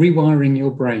rewiring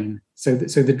your brain. So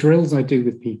the drills I do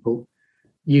with people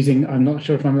using, I'm not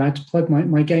sure if I'm allowed to plug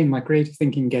my game, my creative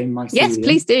thinking game, Yes,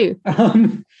 please do.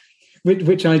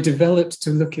 Which I developed to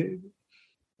look at.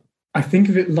 I think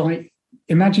of it like,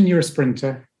 imagine you're a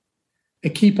sprinter. A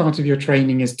key part of your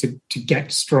training is to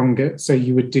get stronger. So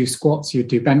you would do squats, you'd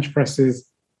do bench presses.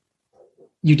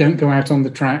 You don't go out on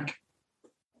the track.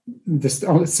 Sit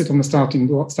on the starting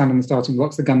block, stand on the starting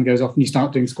blocks, the gun goes off and you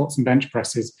start doing squats and bench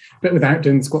presses. But without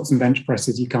doing the squats and bench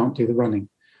presses, you can't do the running.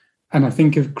 And I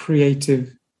think of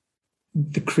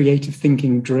the creative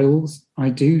thinking drills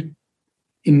I do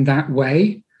in that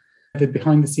way, the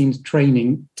behind the scenes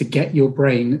training to get your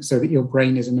brain so that your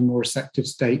brain is in a more receptive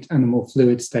state and a more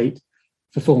fluid state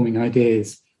for forming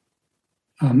ideas.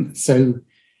 So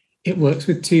it works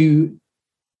with two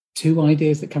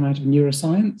ideas that come out of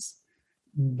neuroscience.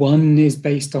 One is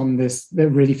based on the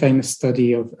really famous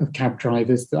study of cab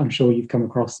drivers that I'm sure you've come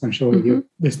across, I'm sure your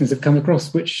listeners have come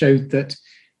across, which showed that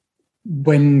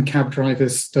when cab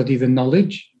drivers study the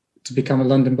knowledge to become a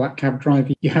London black cab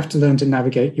driver, you have to learn to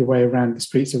navigate your way around the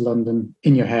streets of London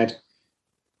in your head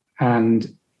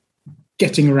and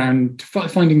getting around,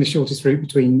 finding the shortest route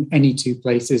between any two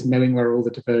places, knowing where all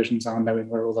the diversions are, knowing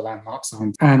where all the landmarks are.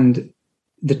 And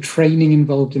the training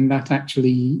involved in that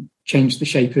actually changed the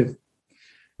shape of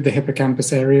the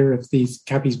hippocampus area of these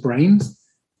cabbies' brains,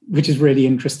 which is really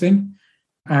interesting.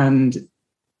 And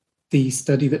the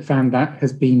study that found that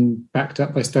has been backed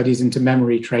up by studies into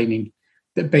memory training,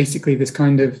 that basically this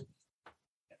kind of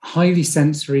highly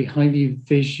sensory, highly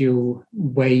visual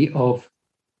way of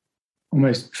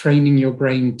almost training your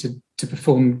brain to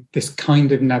perform this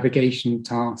kind of navigation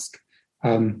task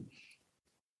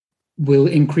will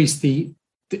increase the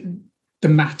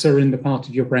matter in the part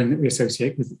of your brain that we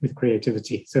associate with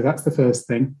creativity. So that's the first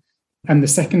thing. And the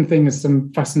second thing is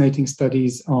some fascinating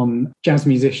studies on jazz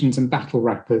musicians and battle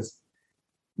rappers,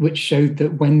 which showed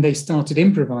that when they started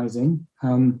improvising,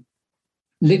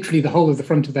 literally the whole of the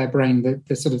front of their brain,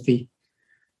 the sort of the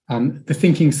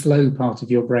thinking slow part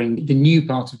of your brain, the new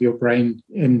part of your brain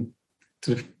in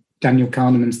sort of Daniel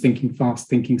Kahneman's thinking fast,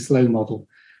 thinking slow model,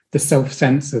 the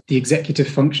self-censor, the executive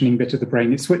functioning bit of the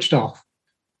brain, it switched off.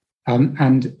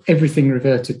 And everything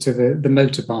reverted to the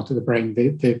motor part of the brain,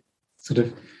 the sort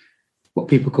of what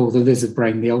people call the lizard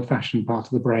brain, the old-fashioned part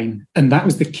of the brain. And that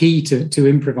was the key to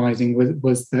improvising,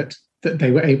 was that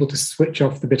they were able to switch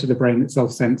off the bit of the brain that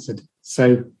self-censored.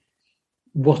 So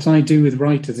what I do with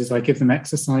writers is I give them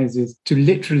exercises to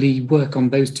literally work on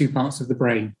those two parts of the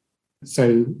brain.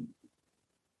 So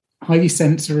highly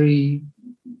sensory,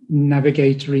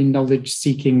 navigatory,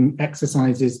 knowledge-seeking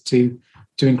exercises to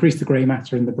increase the grey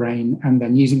matter in the brain, and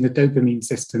then using the dopamine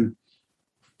system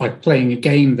by playing a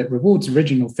game that rewards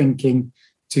original thinking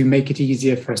to make it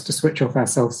easier for us to switch off our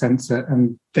self-censor,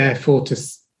 and therefore to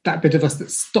that bit of us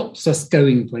that stops us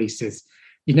going places.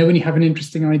 You know, when you have an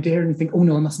interesting idea and you think, oh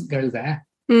no, I mustn't go there.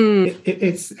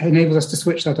 It enables us to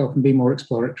switch that off and be more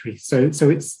exploratory. So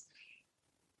it's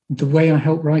the way I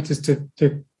help writers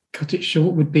to cut it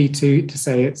short would be to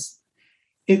say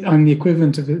I'm the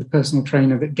equivalent of a personal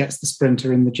trainer that gets the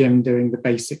sprinter in the gym doing the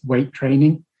basic weight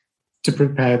training to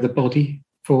prepare the body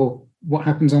for what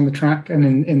happens on the track.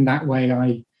 And in that way,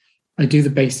 I do the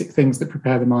basic things that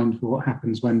prepare the mind for what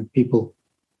happens when people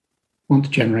want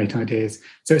to generate ideas.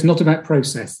 So it's not about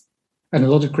process. And a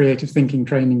lot of creative thinking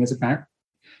training is about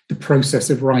the process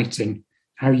of writing,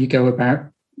 how you go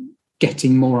about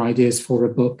getting more ideas for a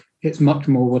book. It's much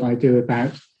more what I do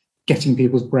about getting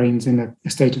people's brains in a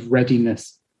state of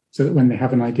readiness so that when they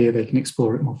have an idea, they can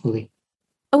explore it more fully.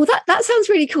 Oh, that sounds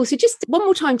really cool. So just one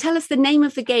more time, tell us the name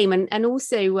of the game and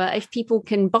also if people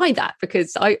can buy that,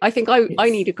 because I think I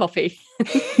need a copy.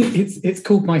 It's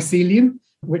called Mycelium,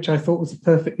 which I thought was a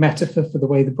perfect metaphor for the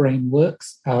way the brain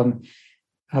works. The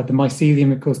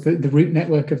mycelium, of course, the root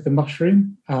network of the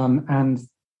mushroom, and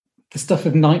the stuff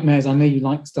of nightmares. I know you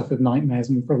like stuff of nightmares,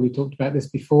 and we've probably talked about this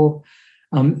before.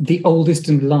 The oldest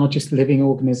and largest living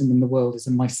organism in the world is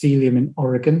a mycelium in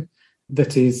Oregon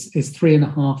that is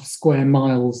 3.5 square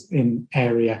miles in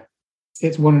area.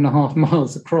 It's 1.5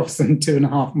 miles across and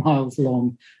 2.5 miles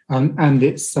long, and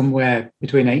it's somewhere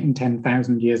between 8,000 and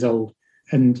 10,000 years old.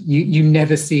 And you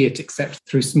never see it except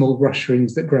through small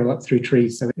mushrooms that grow up through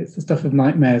trees. So it's the stuff of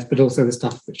nightmares, but also the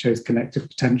stuff that shows connective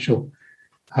potential.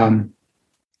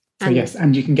 Yes,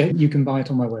 and you can buy it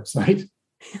on my website.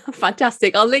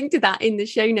 Fantastic. I'll link to that in the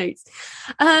show notes.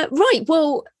 Right.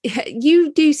 Well,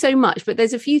 you do so much, but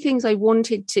there's a few things I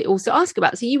wanted to also ask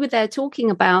about. So you were there talking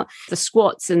about the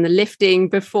squats and the lifting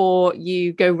before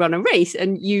you go run a race,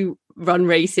 and you run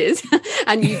races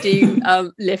and you do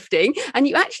lifting, and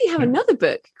you actually have another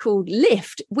book called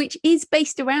Lift, which is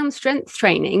based around strength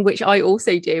training, which I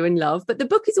also do and love, but the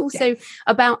book is also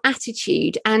about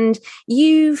attitude, and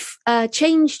you've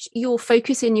changed your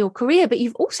focus in your career, but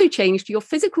you've also changed your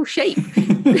physical shape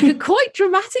quite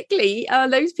dramatically.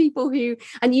 Those people who,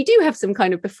 and you do have some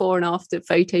kind of before and after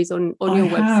photos on your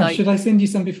website. Should I send you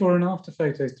some before and after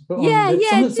photos to put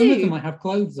on? Some of them I have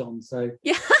clothes on, so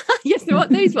yeah. Yes,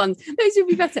 those ones, those would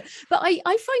be better. But I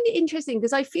find it interesting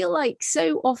because I feel like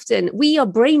so often we are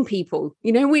brain people,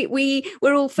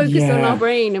 we're all focused on our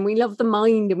brain, and we love the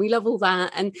mind and we love all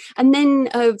that. And then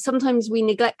sometimes we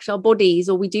neglect our bodies,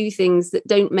 or we do things that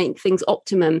don't make things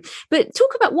optimum. But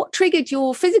talk about what triggered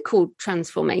your physical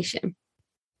transformation.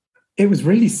 It was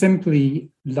really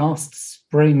simply last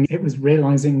spring. It was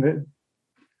realizing that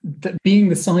being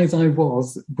the size I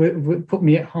was would put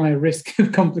me at higher risk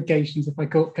of complications if I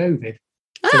caught COVID.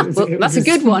 That's a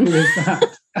good one.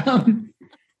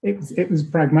 It was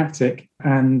pragmatic,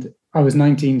 and I was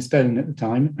 19 stone at the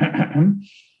time.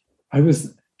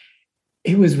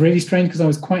 It was really strange because I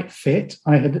was quite fit.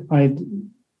 I'd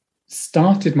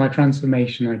started my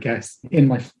transformation, I guess, in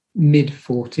my mid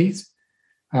 40s.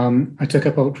 I took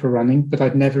up ultra running, but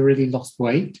I'd never really lost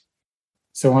weight.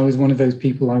 So I was one of those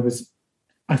people.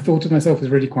 I thought of myself as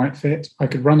really quite fit. I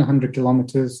could run 100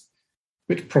 kilometers,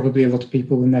 which probably a lot of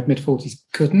people in their mid-40s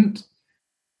couldn't,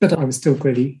 but I was still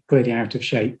clearly out of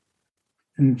shape.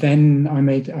 And then I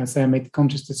made the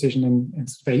conscious decision in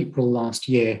April last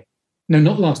year. No,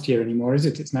 not last year anymore, is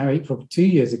it? It's now April, 2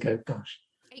 years ago, gosh.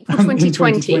 April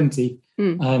 2020.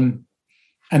 2020.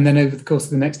 And then over the course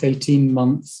of the next 18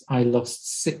 months, I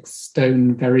lost 6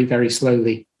 stone very, very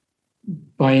slowly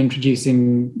by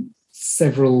introducing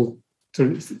several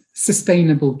sort of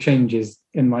sustainable changes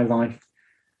in my life.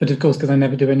 But of course, because I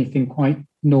never do anything quite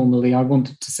normally, I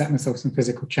wanted to set myself some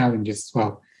physical challenges as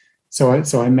well. So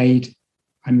I made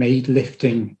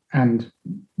lifting and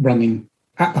running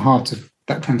at the heart of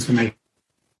that transformation.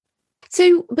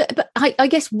 So, but I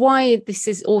guess why this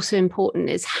is also important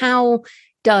is how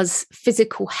does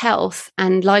physical health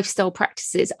and lifestyle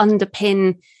practices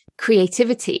underpin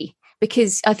creativity?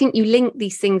 Because I think you link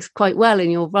these things quite well in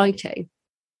your writing.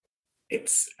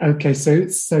 It's okay. So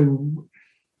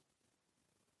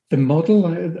the model,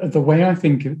 the way I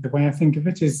think of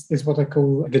it is what I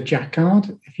call the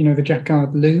jacquard. If you know the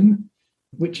jacquard loom,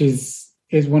 which is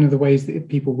one of the ways that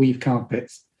people weave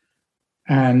carpets.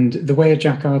 And the way a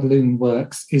jacquard loom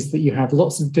works is that you have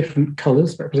lots of different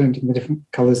colours representing the different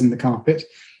colours in the carpet,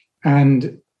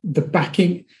 and the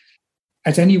backing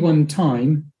at any one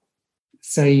time.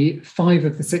 Say 5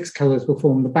 of the 6 colours will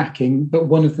form the backing, but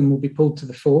one of them will be pulled to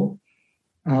the fore.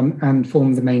 And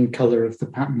form the main colour of the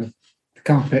pattern of the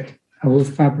carpet or the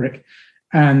fabric.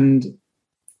 And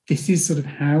this is sort of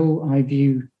how I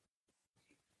view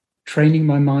training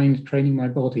my mind, training my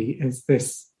body, is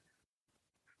this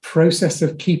process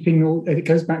of keeping all. It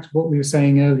goes back to what we were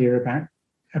saying earlier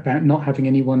about not having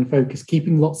any one focus,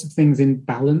 keeping lots of things in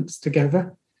balance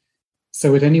together.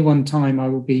 So at any one time, I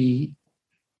will be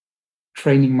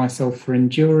training myself for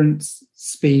endurance,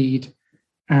 speed,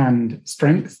 and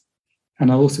strength.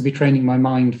 And I'll also be training my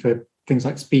mind for things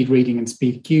like speed reading and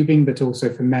speed cubing, but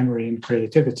also for memory and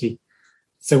creativity.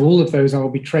 So all of those I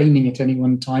will be training at any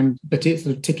one time, but it's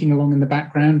sort of ticking along in the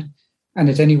background. And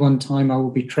at any one time, I will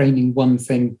be training one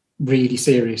thing really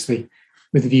seriously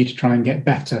with a view to try and get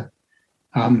better.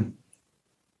 And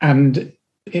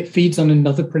it feeds on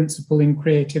another principle in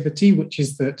creativity, which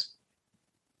is that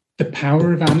the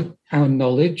power of our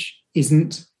knowledge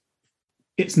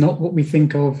it's not what we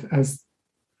think of as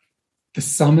the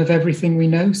sum of everything we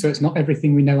know. So it's not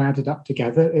everything we know added up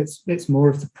together. It's more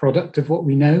of the product of what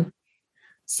we know.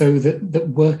 So that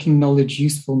working knowledge,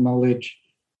 useful knowledge,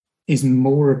 is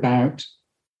more about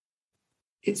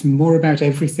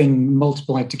everything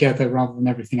multiplied together rather than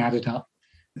everything added up.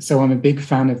 So I'm a big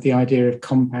fan of the idea of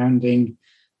compounding,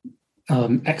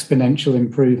 exponential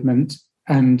improvement,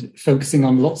 and focusing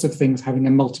on lots of things having a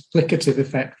multiplicative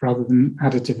effect rather than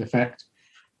additive effect.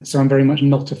 So I'm very much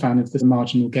not a fan of the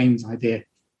marginal gains idea.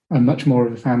 I'm much more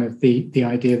of a fan of the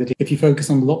idea that if you focus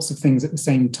on lots of things at the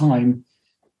same time,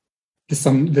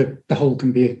 the whole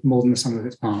can be more than the sum of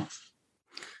its parts.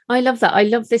 I love that. I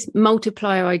love this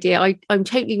multiplier idea. I'm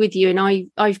totally with you. And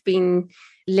I've been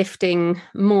lifting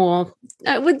more,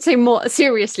 I wouldn't say more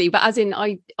seriously, but as in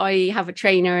I have a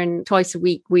trainer, and twice a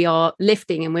week we are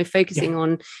lifting and we're focusing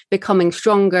on becoming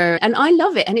stronger. And I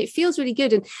love it. And it feels really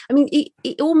good. And I mean,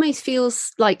 it almost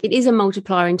feels like it is a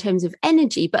multiplier in terms of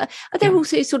energy, but are there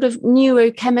also sort of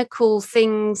neurochemical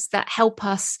things that help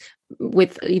us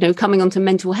with, coming onto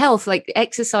mental health? Like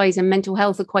exercise and mental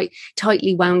health are quite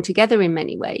tightly wound together in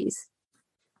many ways.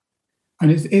 And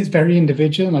it's very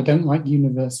individual, and I don't like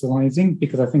universalizing,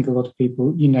 because I think a lot of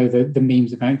people, the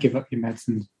memes about give up your meds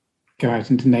and go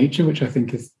out into nature, which I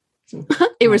think is sort of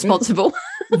irresponsible.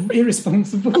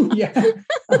 Irresponsible, yeah.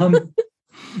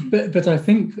 But I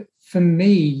think for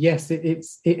me, yes,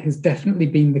 it has definitely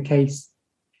been the case.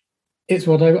 It's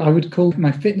what I would call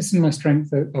my fitness and my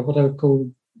strength are what I would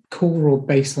call core or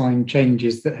baseline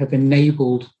changes that have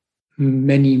enabled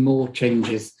many more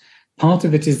changes. Part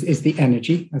of it is the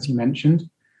energy, as you mentioned.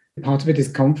 Part of it is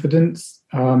confidence.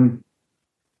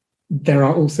 There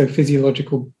are also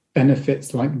physiological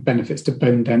benefits, like benefits to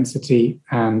bone density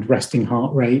and resting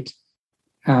heart rate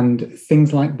and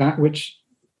things like that,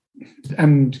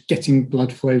 and getting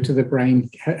blood flow to the brain,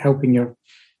 helping your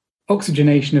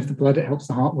oxygenation of the blood. It helps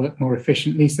the heart work more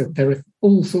efficiently. So there are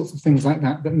all sorts of things like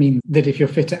that mean that if you're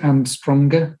fitter and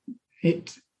stronger,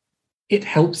 it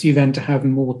helps you then to have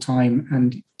more time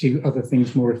and do other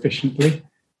things more efficiently.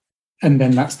 And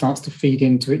then that starts to feed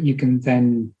into it. You can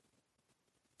then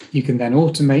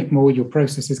automate more, your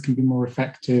processes can be more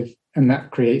effective, and that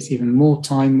creates even more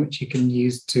time, which you can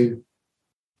use to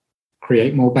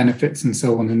create more benefits and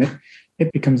so on. And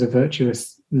it becomes a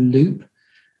virtuous loop.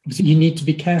 Obviously, you need to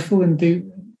be careful and do,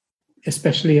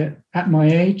 especially at my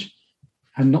age,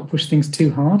 and not push things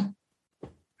too hard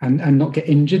and not get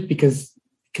injured, because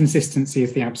consistency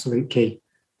is the absolute key.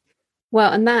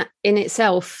 Well, and that in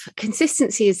itself,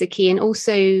 consistency is the key, and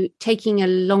also taking a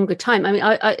longer time. I mean,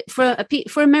 for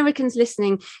Americans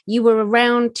listening, you were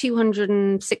around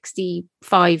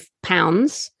 265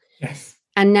 pounds. Yes.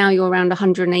 And now you're around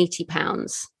 180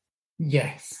 pounds.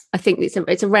 Yes. I think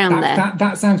it's around there.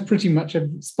 That sounds pretty much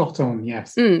spot on,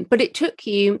 yes. But it took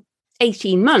you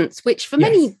 18 months, which for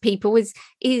many people is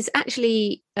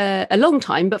actually a long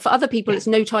time, but for other people it's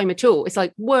no time at all. It's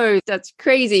like, whoa, that's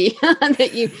crazy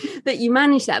that you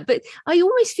manage that. But I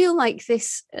almost feel like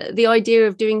this the idea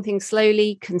of doing things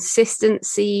slowly,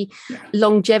 consistency,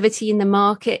 longevity in the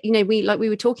market. We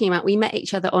were talking about, we met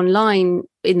each other online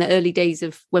in the early days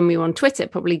of when we were on Twitter,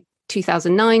 probably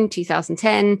 2009,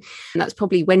 2010, and that's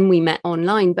probably when we met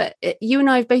online. But you and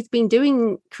I have both been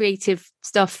doing creative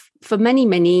stuff for many,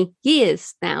 many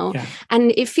years now. Yeah.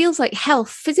 And it feels like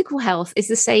physical health is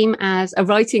the same as a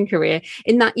writing career,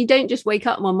 in that you don't just wake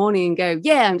up one morning and go,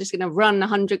 I'm just going to run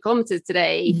 100 kilometers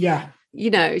today. Yeah. So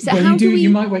well, you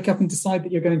might wake up and decide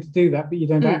that you're going to do that, but you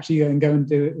don't actually go and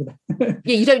do it.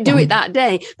 You don't do it that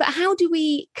day. But how do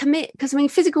we commit? Because I mean,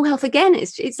 physical health, again,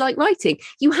 it's like writing.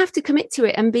 You have to commit to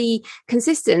it and be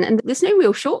consistent. And there's no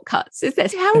real shortcuts, is there?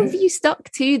 So how have you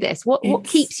stuck to this? What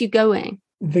keeps you going?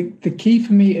 The key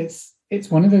for me is,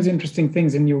 it's one of those interesting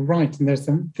things, and you're right. And there's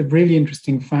the really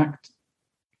interesting fact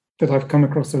that I've come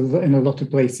across in a lot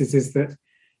of places is that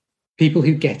people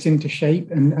who get into shape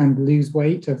and lose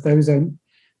weight, of those, only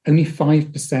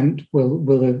 5%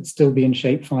 will still be in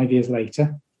shape 5 years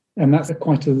later. And that's a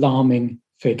quite alarming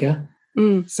figure.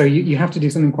 So you have to do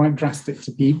something quite drastic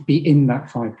to be in that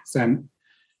 5%.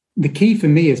 The key for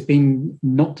me has been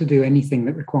not to do anything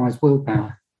that requires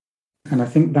willpower. And I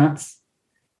think that's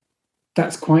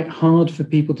quite hard for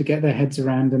people to get their heads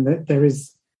around. And that there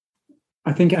is,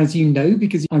 I think, as you know,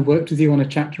 because I worked with you on a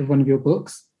chapter of one of your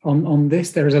books on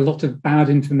this, there is a lot of bad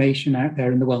information out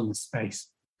there in the wellness space.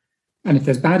 And if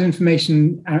there's bad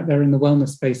information out there in the wellness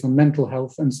space on mental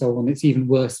health and so on, it's even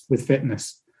worse with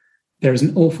fitness. There is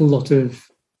an awful lot of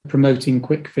promoting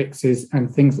quick fixes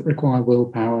and things that require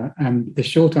willpower. And the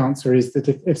short answer is that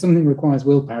if something requires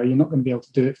willpower, you're not going to be able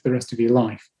to do it for the rest of your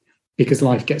life, because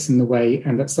life gets in the way.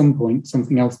 And at some point,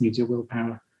 something else needs your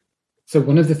willpower. So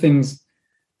one of the things,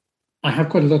 I have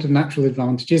quite a lot of natural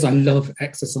advantages. I love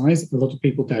exercise. A lot of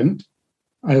people don't.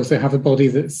 I also have a body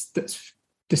that's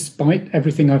despite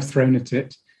everything I've thrown at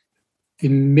it, the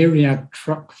myriad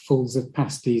truckfuls of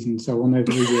pasties and so on over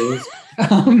the years,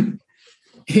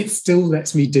 it still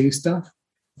lets me do stuff.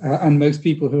 And most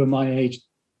people who are my age,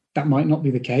 that might not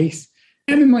be the case.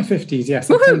 I'm in my 50s,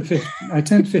 yes. I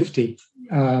turned 50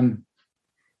 a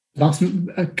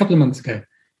couple of months ago.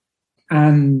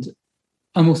 And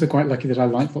I'm also quite lucky that I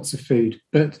like lots of food.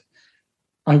 But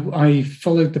I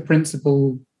followed the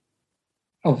principle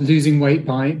of losing weight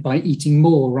by eating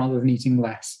more rather than eating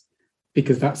less,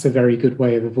 because that's a very good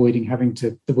way of avoiding having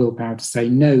the willpower to say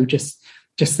no, just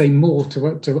say more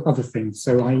to other things.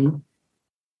 So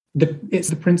it's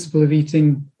the principle of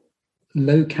eating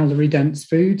low calorie dense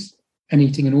foods and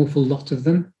eating an awful lot of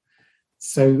them.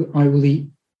 So I will eat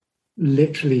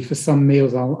literally, for some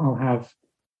meals, I'll have,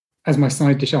 as my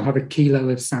side dish, I'll have a kilo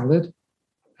of salad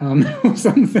or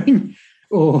something.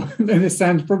 Or, and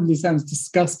it probably sounds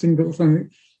disgusting, but something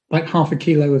like half a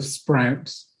kilo of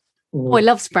sprouts. I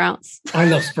love sprouts. I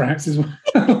love sprouts as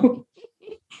well.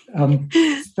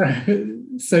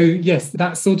 So yes,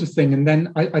 that sort of thing. And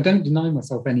then I don't deny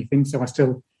myself anything.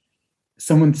 So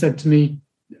someone said to me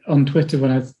on Twitter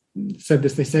when I said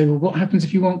this, they say, well, what happens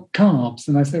if you want carbs?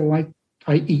 And I say, well,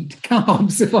 I eat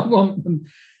carbs if I want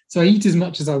them. So I eat as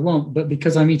much as I want, but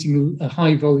because I'm eating a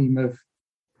high volume of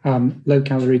low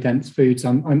calorie dense foods,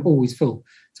 I'm always full,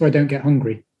 so I don't get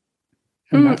hungry.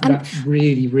 And that's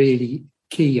really, really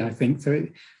key, I think. So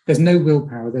there's no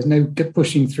willpower, there's no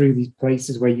pushing through these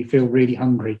places where you feel really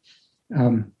hungry.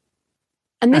 And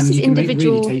this is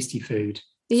individual, really tasty food.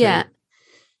 Yeah. So.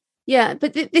 Yeah,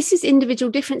 but this is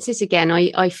individual differences again,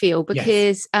 I feel,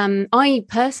 because yes. I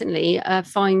personally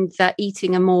find that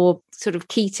eating a more sort of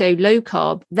keto, low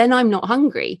carb, then I'm not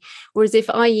hungry. Whereas if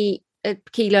I eat a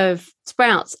kilo of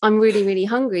sprouts, I'm really, really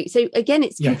hungry. So again,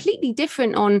 it's completely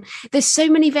different there's so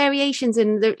many variations,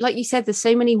 and like you said, there's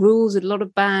so many rules, a lot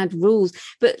of bad rules.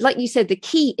 But like you said, the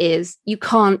key is you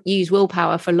can't use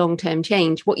willpower for long-term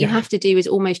change. What you have to do is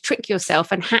almost trick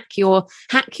yourself and hack your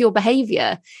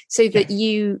behavior so that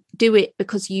you do it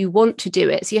because you want to do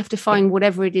it. So you have to find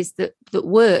whatever it is that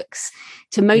works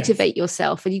to motivate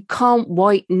yourself. And you can't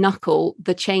white knuckle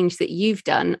the change that you've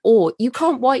done, or you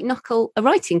can't white knuckle a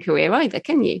writing career either,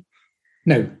 can you?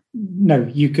 No,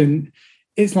 you can.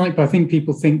 It's like, I think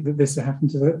people think that this will happen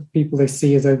to the people they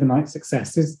see as overnight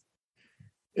successes.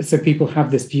 So people have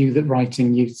this view that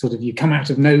writing, you come out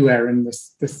of nowhere, and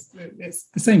this it's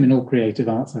the same in all creative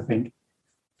arts, I think.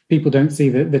 People don't see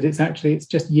that it's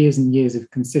just years and years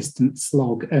of consistent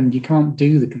slog, and you can't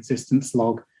do the consistent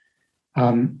slog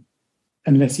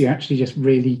unless you actually just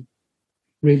really,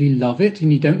 really love it.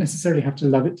 And you don't necessarily have to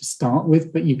love it to start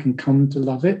with, but you can come to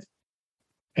love it.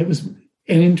 It was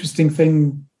an interesting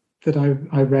thing that I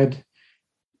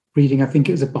reading, I think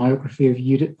it was a biography of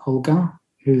Judith Polgar,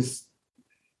 who's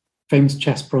famous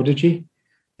chess prodigy,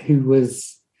 who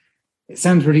was, it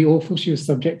sounds really awful, she was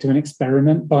subject to an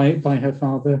experiment by her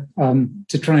father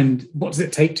to try and, what does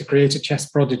it take to create a chess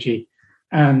prodigy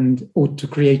or to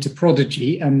create a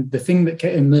prodigy? And the thing that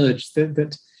emerged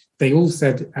that they all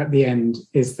said at the end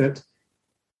is that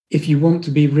if you want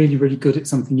to be really, really good at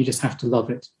something, you just have to love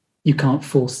it. You can't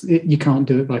force it. You can't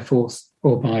do it by force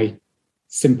or by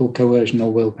simple coercion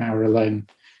or willpower alone.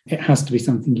 It has to be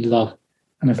something you love.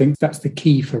 And I think that's the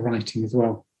key for writing as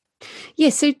well. Yeah,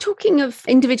 so talking of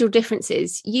individual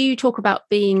differences, you talk about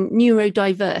being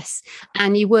neurodiverse,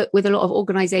 and you work with a lot of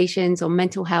organisations on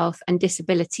mental health and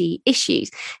disability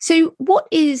issues. So what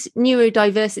is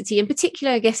neurodiversity in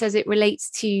particular, I guess, as it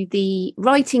relates to the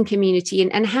writing community,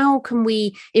 and how can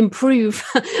we improve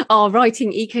our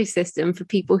writing ecosystem for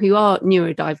people who are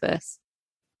neurodiverse?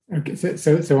 Okay,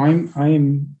 so I'm I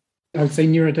would say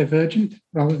neurodivergent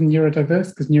rather than neurodiverse,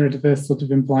 because neurodiverse sort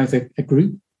of implies a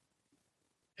group.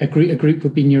 A group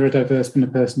would be neurodiverse and a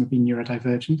person would be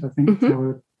neurodivergent, I think. Mm-hmm. How I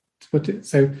would put it.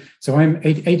 So I'm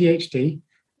ADHD.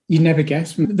 You never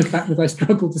guess from the fact that I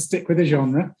struggle to stick with a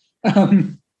genre.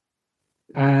 And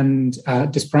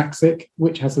dyspraxic,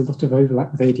 which has a lot of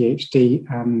overlap with ADHD,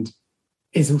 and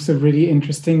is also really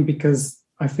interesting because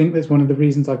I think that's one of the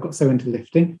reasons I've got so into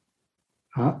lifting,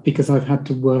 because I've had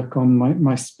to work on my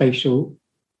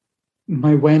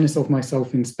awareness of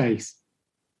myself in space.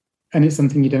 And it's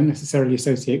something you don't necessarily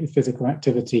associate with physical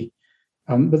activity.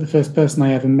 But the first person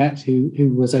I ever met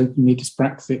who was openly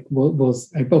dyspraxic was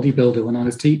a bodybuilder when I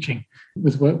was teaching,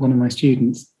 was one of my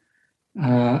students,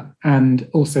 and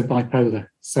also bipolar.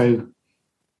 So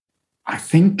I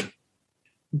think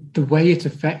the way it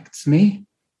affects me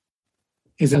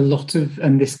is a lot of,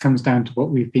 and this comes down to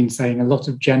what we've been saying, a lot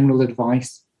of general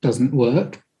advice doesn't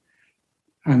work.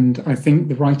 And I think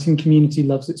the writing community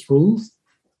loves its rules.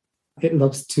 It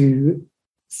loves to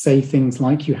say things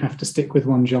like you have to stick with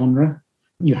one genre,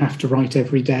 you have to write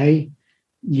every day,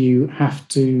 you have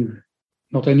to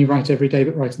not only write every day,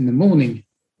 but write in the morning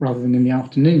rather than in the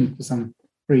afternoon for some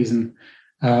reason.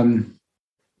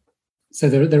 So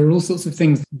there are all sorts of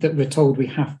things that we're told we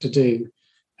have to do.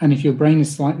 And if your brain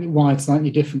is wired slightly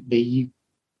differently,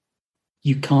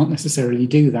 you can't necessarily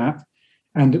do that.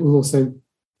 And it will also,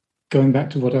 going back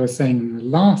to what I was saying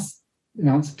in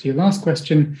answer to your last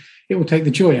question, it will take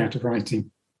the joy out of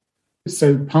writing.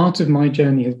 So part of my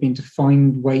journey has been to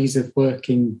find ways of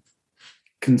working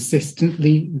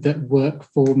consistently that work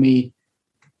for me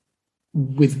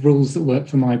with rules that work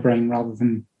for my brain rather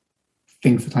than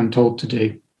things that I'm told to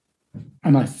do.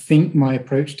 And I think my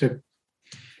approach to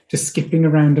skipping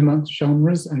around amongst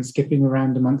genres and skipping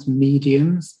around amongst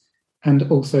mediums and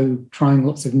also trying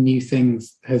lots of new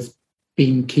things has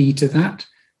been key to that.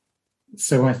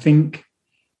 So I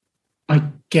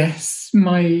guess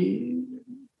the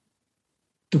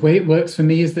way it works for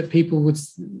me is that people would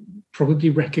probably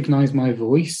recognize my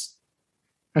voice,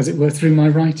 as it were, through my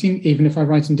writing. Even if I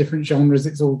write in different genres,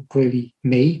 it's all clearly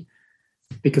me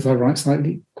because I write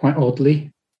slightly quite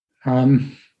oddly.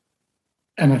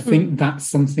 And I think that's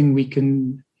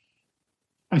something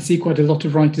I see quite a lot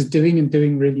of writers doing and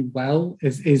doing really well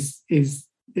is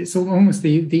it's almost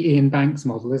the Ian Banks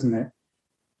model, isn't it?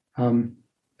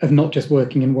 Of not just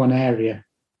working in one area,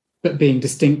 but being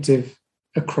distinctive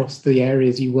across the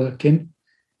areas you work in.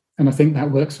 And I think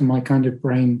that works for my kind of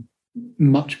brain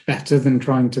much better than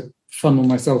trying to funnel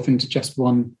myself into just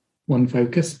one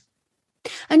focus.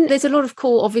 And there's a lot of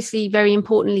call, obviously, very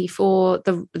importantly, for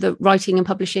the writing and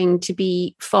publishing to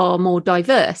be far more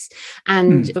diverse.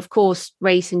 And of course,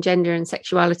 race and gender and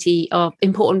sexuality are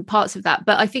important parts of that.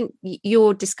 But I think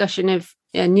your discussion of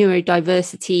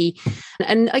neurodiversity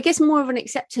and I guess more of an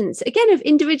acceptance, again, of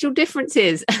individual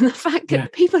differences and the fact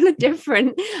that people are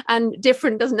different, and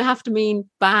different doesn't have to mean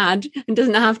bad and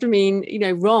doesn't have to mean,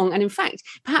 wrong. And in fact,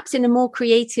 perhaps in a more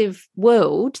creative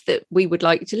world that we would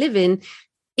like to live in,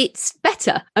 it's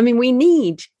better. I mean, we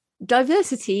need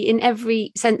diversity in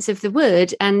every sense of the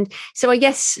word. And so I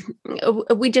guess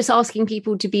we're just asking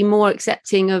people to be more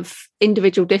accepting of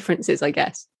individual differences, I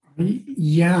guess.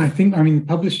 Yeah, I think,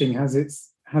 publishing has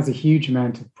a huge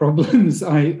amount of problems.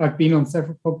 I've been on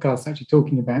several podcasts actually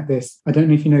talking about this. I don't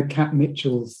know if you know Kat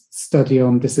Mitchell's study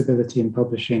on disability in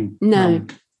publishing. No.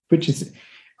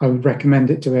 I would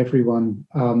recommend it to everyone.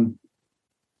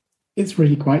 It's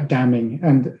really quite damning.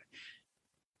 And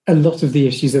a lot of the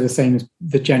issues are the same as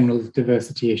the general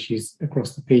diversity issues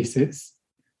across the piece. It's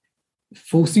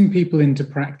forcing people into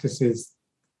practices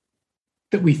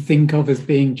that we think of as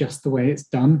being just the way it's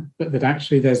done, but that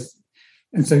actually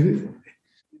and so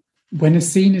when a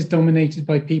scene is dominated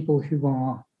by people who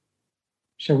are,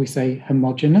 shall we say,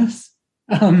 homogenous,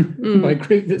 by a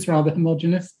group that's rather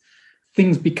homogenous,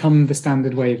 things become the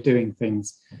standard way of doing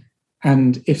things.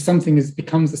 And if something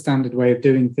becomes the standard way of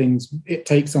doing things, it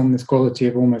takes on this quality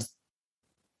of almost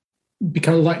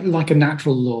become like a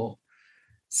natural law.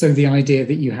 So the idea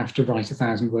that you have to write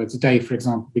 1,000 words a day, for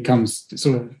example, becomes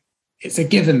sort of, it's a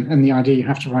given. And the idea you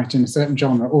have to write in a certain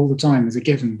genre all the time is a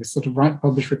given. This sort of write,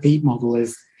 publish, repeat model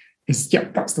is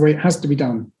that's the way it has to be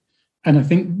done. And I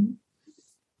think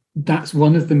that's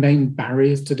one of the main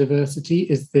barriers to diversity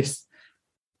is this.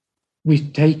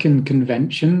 We've taken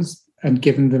conventions and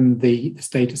given them the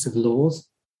status of laws,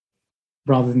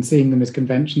 rather than seeing them as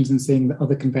conventions and seeing that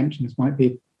other conventions might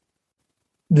be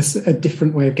a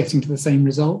different way of getting to the same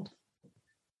result,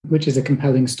 which is a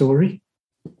compelling story.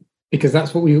 Because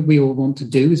that's what we all want to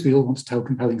do, is we all want to tell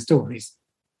compelling stories.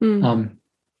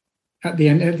 At the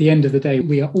end of the day,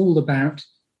 we are all about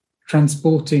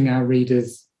transporting our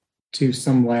readers to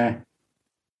somewhere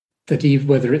that,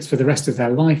 whether it's for the rest of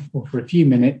their life or for a few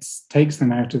minutes, takes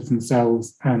them out of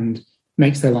themselves and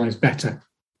makes their lives better.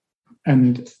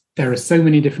 And there are so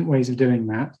many different ways of doing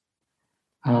that,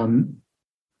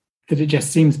 that it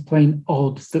just seems plain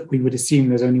odd that we would assume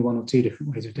there's only one or two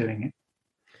different ways of doing it.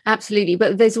 Absolutely.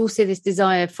 But there's also this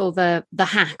desire for the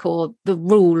hack or the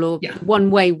rule or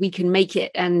one way we can make it.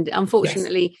 And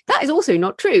unfortunately, that is also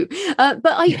not true. But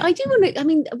I do want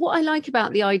to, what I like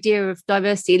about the idea of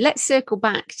diversity, let's circle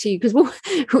back to, because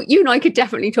you and I could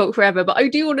definitely talk forever, but I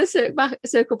do want to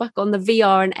circle back on the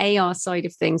VR and AR side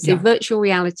of things. So virtual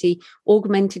reality,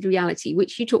 augmented reality,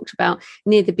 which you talked about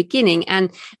near the beginning.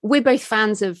 And we're both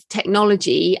fans of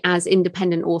technology as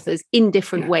independent authors in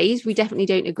different ways. We definitely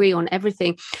don't agree on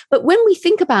everything. But when we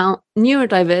think about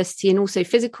neurodiversity and also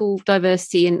physical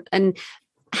diversity and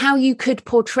how you could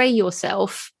portray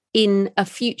yourself in a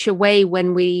future way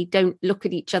when we don't look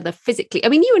at each other physically. I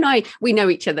mean, you and I, we know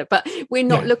each other, but we're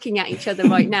not looking at each other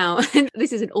right now.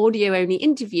 This is an audio only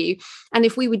interview. And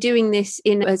if we were doing this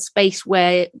in a space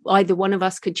where either one of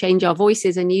us could change our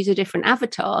voices and use a different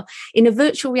avatar in a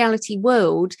virtual reality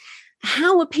world,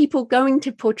 how are people going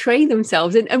to portray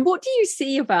themselves? And what do you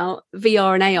see about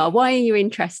VR and AR? Why are you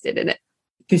interested in it?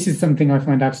 This is something I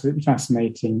find absolutely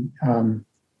fascinating.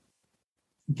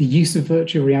 The use of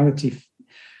virtual reality,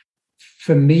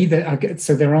 for me,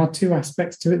 so there are two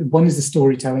aspects to it. One is the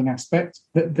storytelling aspect.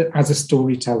 That as a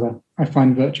storyteller, I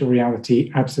find virtual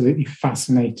reality absolutely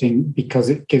fascinating because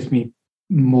it gives me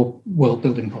more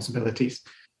world-building possibilities.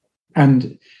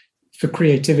 And for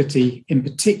creativity in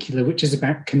particular, which is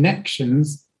about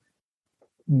connections,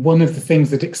 one of the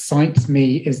things that excites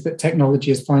me is that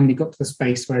technology has finally got to the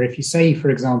space where if you say, for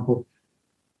example,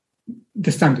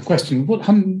 the standard question,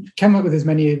 come up with as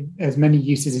many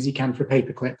uses as you can for a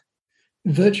paperclip.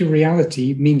 Virtual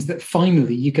reality means that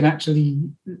finally you can actually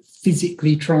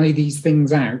physically try these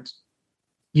things out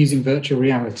using virtual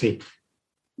reality.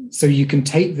 So you can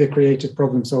take the creative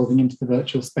problem solving into the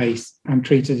virtual space and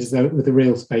treat it as though with a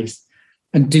real space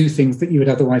and do things that you would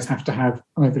otherwise have to have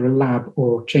either a lab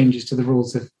or changes to the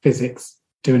rules of physics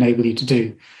to enable you to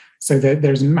do. So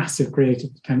there's massive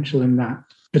creative potential in that.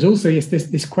 But also, yes,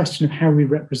 this question of how we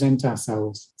represent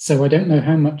ourselves. So I don't know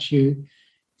how much you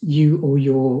or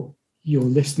your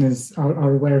listeners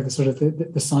are aware of the sort of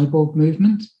the cyborg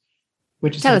movement,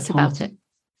 which is tell us about it.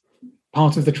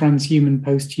 Part of the transhuman,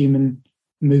 post-human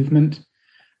movement.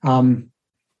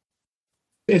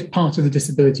 It's part of the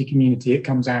disability community it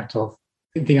comes out of.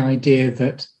 The idea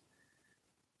that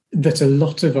a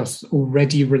lot of us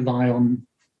already rely on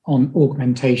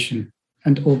augmentation,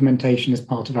 and augmentation is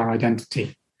part of our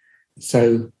identity.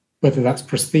 So whether that's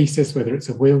prosthesis, whether it's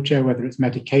a wheelchair, whether it's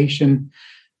medication,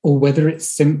 or whether it's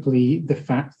simply the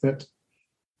fact that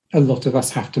a lot of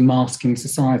us have to mask in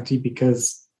society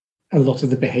because a lot of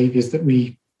the behaviours that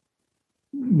we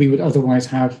would otherwise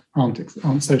have aren't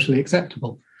socially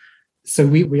acceptable. So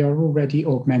we are already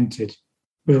augmented.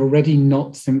 We're already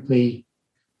not simply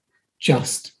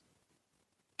just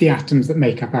the atoms that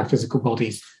make up our physical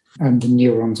bodies and the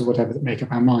neurons or whatever that make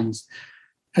up our minds.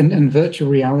 And virtual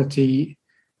reality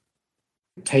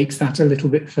takes that a little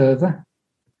bit further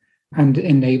and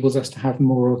enables us to have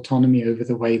more autonomy over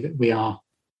the way that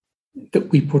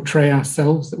we portray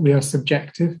ourselves, that we are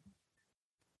subjective.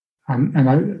 And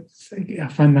I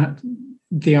find that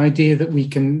the idea that we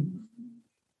can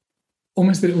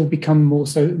almost that it will become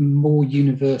more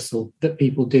universal that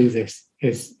people do this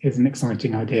is an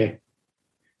exciting idea.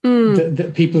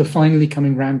 That people are finally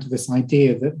coming around to this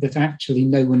idea that actually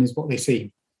no one is what they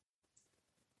seem.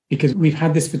 Because we've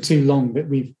had this for too long, that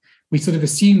we sort of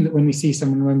assume that when we see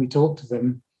someone, when we talk to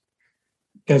them,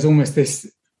 there's almost this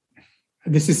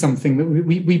is something that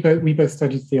we both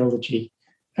studied theology,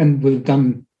 and we've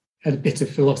done a bit of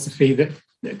philosophy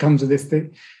that comes with this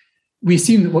thing. We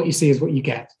assume that what you see is what you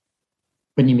get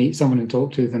when you meet someone and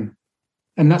talk to them.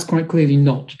 And that's quite clearly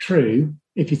not true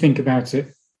if you think about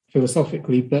it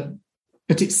philosophically, but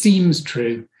it seems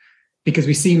true because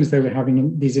we seem as though we're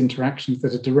having these interactions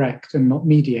that are direct and not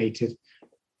mediated.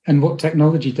 And what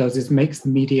technology does is makes the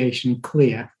mediation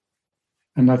clear.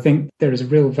 And I think there is a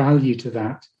real value to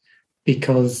that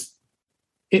because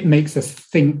it makes us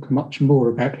think much more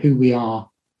about who we are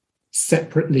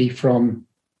separately from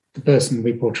the person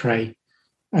we portray,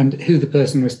 and who the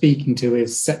person we're speaking to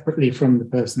is separately from the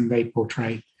person they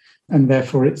portray. And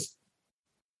therefore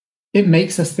it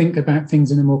makes us think about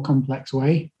things in a more complex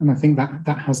way. And I think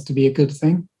that has to be a good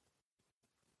thing.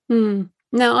 No,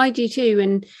 I do too.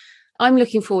 And I'm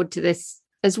looking forward to this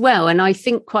as well. And I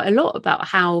think quite a lot about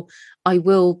how I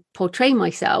will portray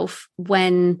myself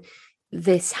when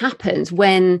this happens,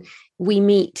 when we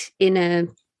meet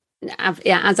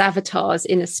as avatars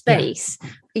in a space.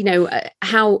 You know,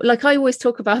 how, like, I always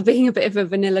talk about being a bit of a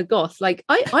vanilla goth. Like,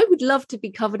 I would love to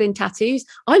be covered in tattoos.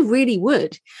 I really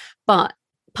would. But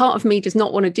part of me does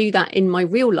not want to do that in my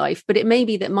real life. But it may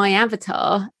be that my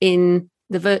avatar in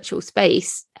the virtual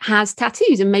space has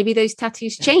tattoos, and maybe those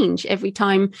tattoos change every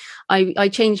time I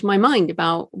change my mind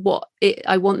about what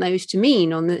I want those to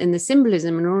mean in the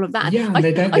symbolism and all of that. Yeah, and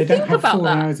they don't have 4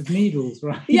 hours of needles,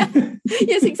 right? Yeah,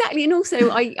 yes, exactly. And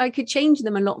also I could change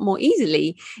them a lot more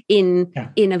easily in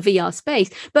a VR space.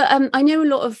 But I know a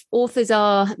lot of authors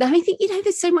I think,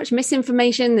 there's so much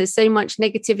misinformation, there's so much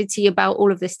negativity about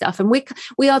all of this stuff, and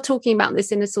we are talking about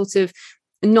this in a sort of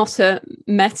not a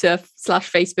meta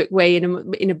Facebook way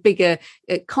in a bigger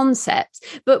concept.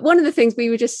 But one of the things we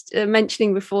were just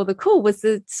mentioning before the call was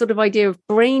the sort of idea of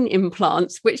brain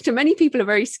implants, which to many people are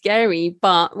very scary,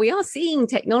 but we are seeing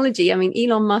technology. I mean,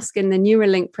 Elon Musk and the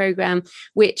Neuralink program,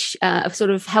 which are sort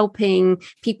of helping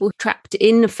people trapped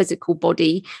in a physical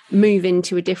body move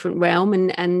into a different realm.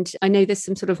 And I know there's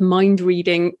some sort of mind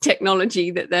reading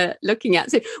technology that they're looking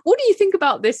at. So what do you think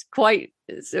about this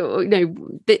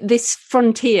this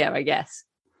frontier, I guess?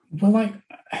 Well,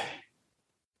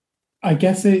 I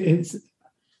guess it's,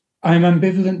 I'm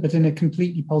ambivalent, but in a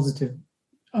completely positive,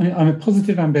 I'm a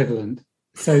positive ambivalent.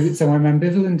 So I'm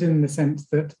ambivalent in the sense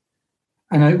that,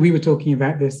 and we were talking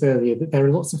about this earlier, that there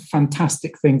are lots of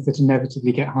fantastic things that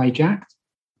inevitably get hijacked.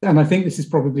 And I think this is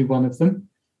probably one of them.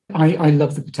 I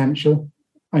love the potential.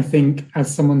 I think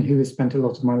as someone who has spent a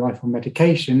lot of my life on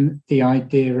medication, the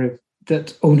idea of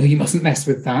that, oh no, you mustn't mess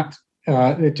with that,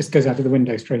 it just goes out of the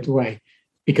window straight away,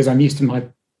 because I'm used to my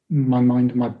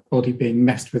mind and my body being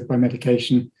messed with by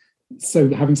medication. So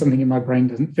having something in my brain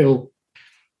doesn't feel,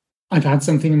 I've had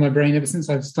something in my brain ever since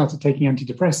I've started taking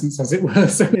antidepressants, as it were,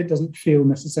 so it doesn't feel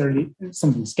necessarily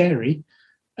something scary.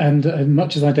 And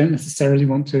much as I don't necessarily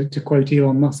want to quote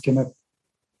Elon Musk in a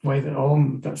way that,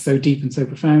 oh, that's so deep and so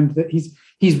profound, that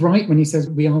he's right when he says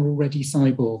we are already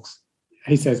cyborgs.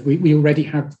 He says we already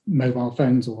have mobile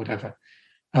phones or whatever.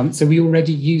 So we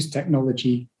already use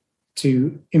technology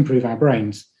to improve our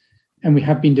brains. And we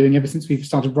have been doing ever since we've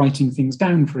started writing things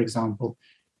down, for example.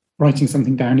 Writing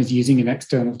something down is using an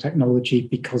external technology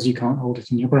because you can't hold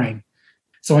it in your brain.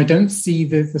 So I don't see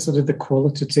the sort of the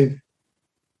qualitative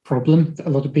problem that a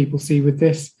lot of people see with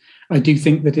this. I do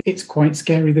think that it's quite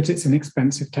scary that it's an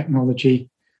expensive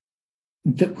technology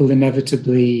that will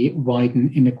inevitably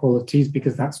widen inequalities,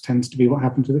 because that tends to be what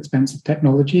happens with expensive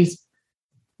technologies.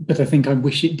 But I think I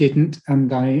wish it didn't.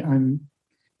 And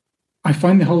I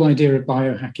find the whole idea of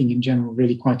biohacking in general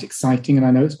really quite exciting. And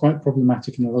I know it's quite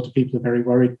problematic and a lot of people are very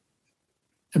worried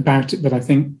about it. But I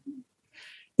think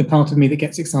the part of me that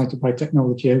gets excited by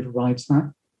technology overrides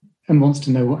that and wants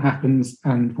to know what happens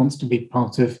and wants to be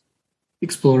part of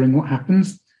exploring what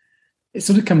happens. It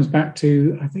sort of comes back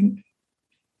to, I think,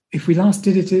 if we last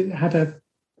had a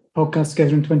podcast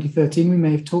together in 2013, we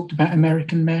may have talked about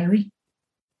American Mary.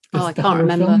 Oh, I can't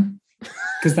remember.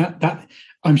 Because that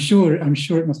I'm sure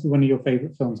it must be one of your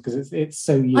favourite films, because it's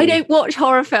so you. I don't watch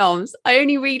horror films. I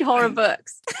only read horror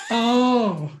books.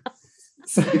 Oh,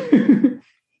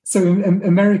 so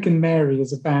American Mary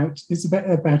is about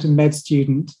a med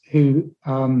student who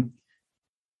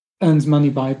earns money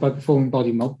by performing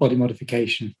body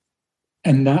modification,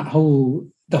 and the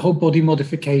whole body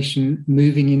modification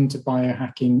moving into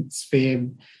biohacking sphere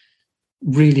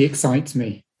really excites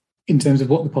me in terms of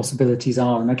what the possibilities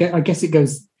are. And I guess it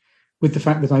goes with the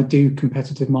fact that I do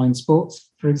competitive mind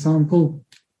sports, for example,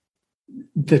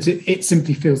 that it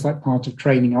simply feels like part of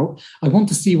training. I want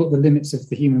to see what the limits of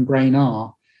the human brain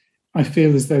are. I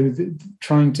feel as though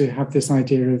trying to have this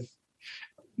idea of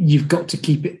you've got to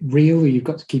keep it real, or you've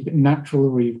got to keep it natural,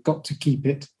 or you've got to keep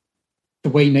it the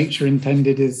way nature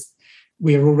intended is,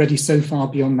 we are already so far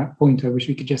beyond that point. I wish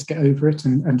we could just get over it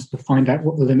and find out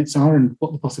what the limits are and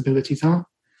what the possibilities are.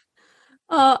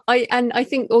 I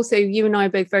think also you and I are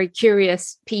both very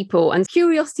curious people, and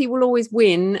curiosity will always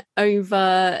win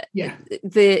over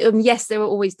yes, there are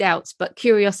always doubts, but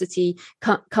curiosity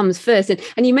comes first.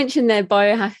 And you mentioned there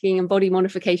biohacking and body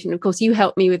modification. Of course, you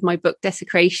helped me with my book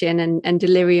Desecration and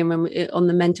Delirium on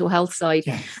the mental health side.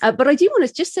 Yes. But I do want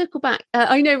to just circle back.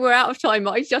 I know we're out of time,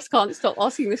 but I just can't stop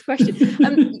asking this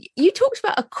question. You talked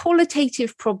about a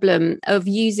qualitative problem of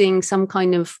using some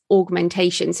kind of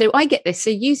augmentation. So I get this. So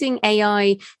using AI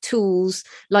tools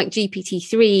like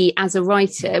GPT-3 as a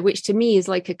writer, which to me is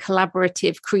like a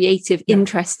collaborative, creative,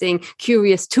 interesting,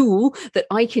 curious tool that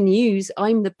I can use.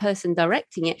 I'm the person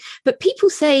directing it. But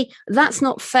people say that's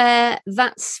not fair,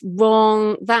 that's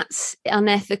wrong, that's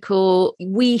unethical,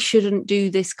 we shouldn't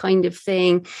do this kind of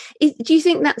thing. Do you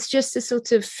think that's just a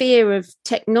sort of fear of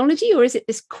technology, or is it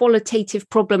this qualitative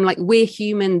problem, like we're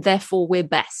human, therefore we're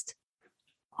best?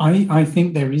 I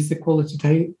think there is the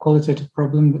qualitative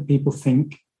problem that people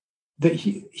think that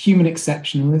human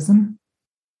exceptionalism,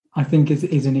 I think,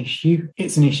 is an issue.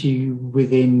 It's an issue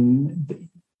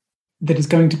that is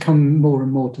going to come more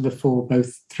and more to the fore,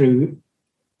 both through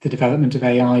the development of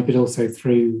AI, but also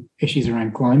through issues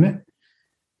around climate.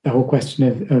 The whole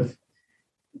question of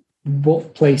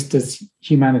what place does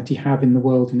humanity have in the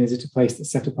world, and is it a place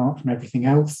that's set apart from everything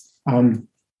else?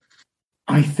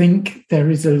 I think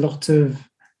there is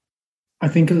I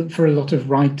think for a lot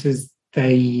of writers,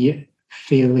 they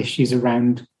feel issues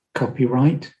around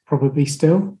copyright, probably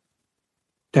still.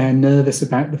 they're nervous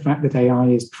about the fact that AI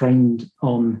is trained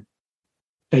on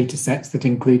data sets that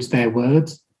includes their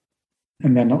words,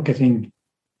 and they're not getting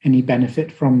any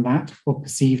benefit from that or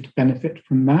perceived benefit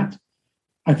from that.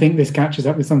 I think this catches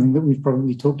up with something that we've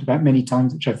probably talked about many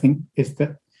times, which I think is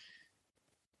that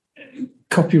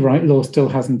copyright law still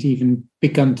hasn't even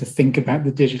begun to think about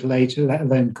the digital age, let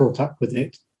alone caught up with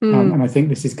it. And I think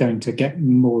this is going to get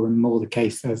more and more the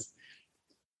case as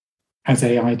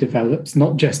AI develops,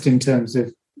 not just in terms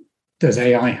of does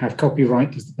AI have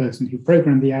copyright, does the person who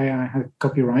programmed the AI have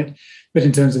copyright, but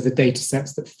in terms of the data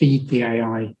sets that feed the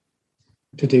AI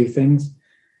to do things.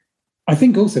 I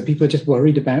think also people are just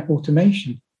worried about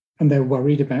automation, and they're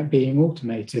worried about being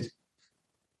automated.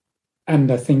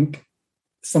 And I think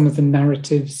some of the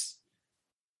narratives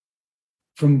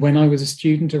from when I was a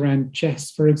student around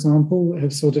chess, for example,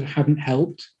 have sort of haven't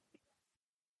helped.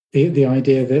 The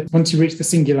idea that once you reach the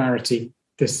singularity,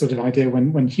 this sort of idea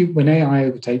when AI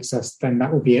overtakes us, then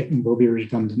that will be it and we'll be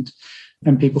redundant.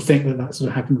 And people think that sort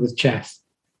of happened with chess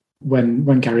when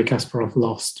Garry Kasparov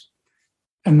lost.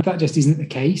 And that just isn't the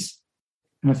case.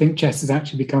 And I think chess has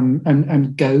actually become,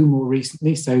 and Go more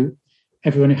recently, so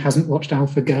everyone who hasn't watched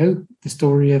AlphaGo, the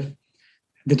story of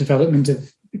the development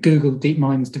of Google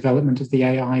DeepMind's development of the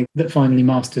AI that finally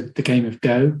mastered the game of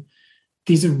Go,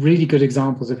 these are really good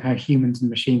examples of how humans and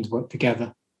machines work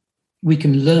together. We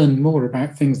can learn more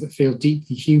about things that feel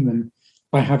deeply human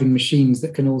by having machines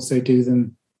that can also do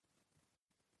them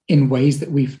in ways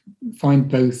that we find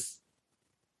both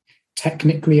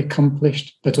technically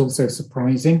accomplished but also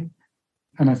surprising.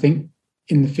 And I think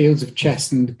in the fields of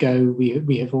chess and Go,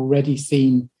 we have already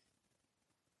seen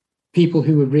people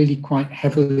who were really quite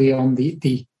heavily on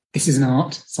the this is an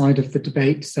art side of the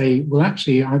debate say, well,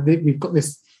 actually, we've got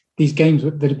these games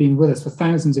that have been with us for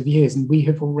thousands of years, and we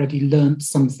have already learnt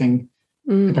something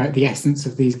about the essence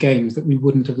of these games that we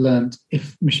wouldn't have learnt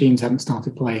if machines hadn't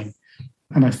started playing.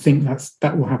 And I think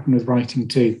that will happen with writing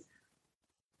too.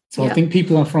 So I think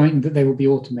people are frightened that they will be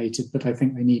automated, but I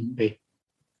think they needn't be.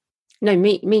 No,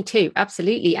 me too.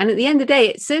 Absolutely. And at the end of the day,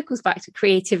 it circles back to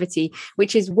creativity,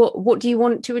 which is what do you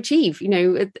want to achieve? You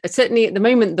know, certainly at the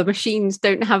moment, the machines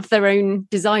don't have their own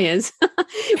desires.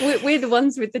 we're the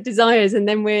ones with the desires. And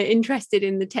then we're interested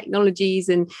in the technologies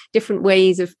and different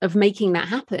ways of making that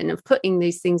happen, of putting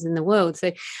these things in the world.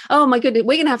 So, oh my goodness,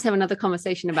 we're going to have another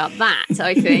conversation about that,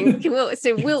 I think.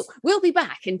 We'll be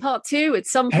back in part 2 at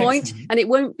some point. Excellent. And it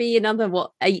won't be another,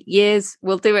 8 years?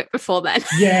 We'll do it before then.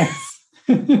 Yes.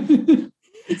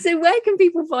 So where can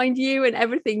people find you and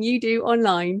everything you do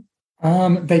online?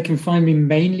 They can find me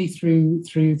mainly through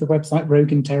the website Rogue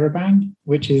Interrobang,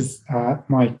 which is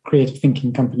my creative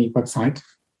thinking company website.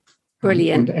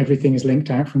 Brilliant. And everything is linked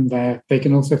out from there. They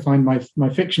can also find my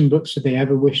fiction books, should they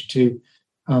ever wish to,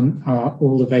 are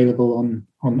all available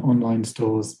on online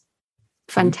stores.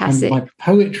 Fantastic. And my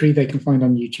poetry they can find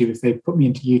on YouTube. If they put me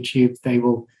into YouTube, they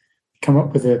will come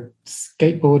up with a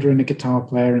skateboarder and a guitar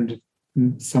player and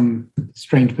some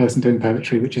strange person doing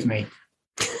poetry, which is me.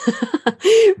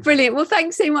 Brilliant. Well,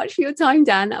 thanks so much for your time,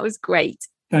 Dan. That was great.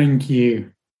 Thank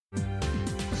you.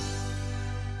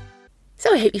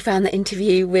 So I hope you found the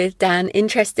interview with Dan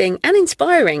interesting and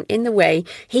inspiring in the way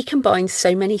he combines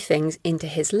so many things into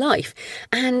his life.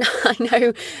 And I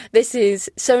know this is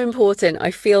so important.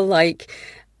 I feel like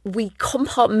we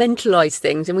compartmentalize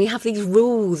things and we have these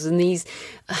rules and these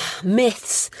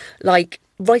myths, like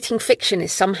writing fiction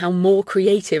is somehow more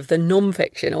creative than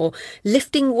non-fiction, or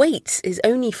lifting weights is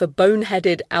only for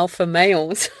boneheaded alpha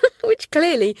males, which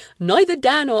clearly neither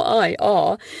Dan or I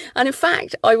are. And in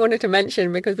fact, I wanted to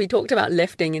mention, because we talked about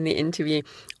lifting in the interview,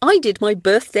 I did my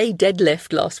birthday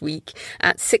deadlift last week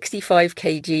at 65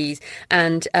 kgs,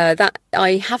 and that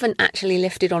I haven't actually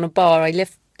lifted on a bar. I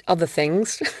lift other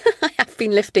things. I have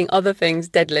been lifting other things,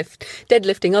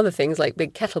 deadlifting other things like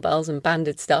big kettlebells and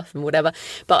banded stuff and whatever.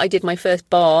 But I did my first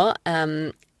bar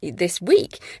this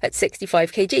week at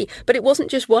 65 kg. But it wasn't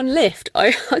just one lift.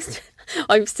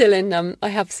 I'm still in. I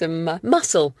have some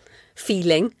muscle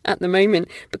feeling at the moment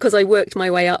because I worked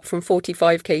my way up from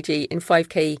 45 kg in 5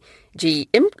 kg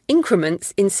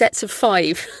increments in sets of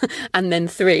 5 and then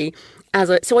 3.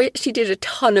 So I actually did a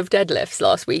ton of deadlifts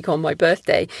last week on my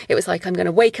birthday. It was like, I'm going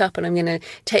to wake up and I'm going to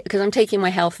take, because I'm taking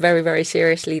my health very, very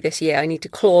seriously this year. I need to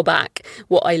claw back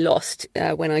what I lost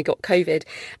when I got COVID.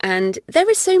 And there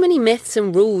are so many myths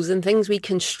and rules and things we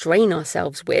constrain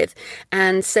ourselves with.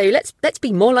 And so let's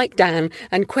be more like Dan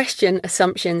and question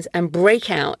assumptions and break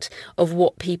out of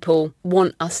what people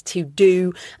want us to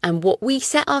do and what we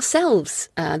set ourselves,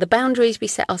 the boundaries we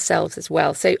set ourselves as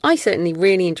well. So I certainly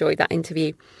really enjoyed that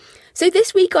interview. So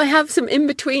this week I have some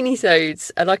in-between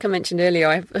episodes. Like I mentioned earlier,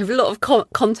 I have a lot of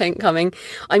content coming.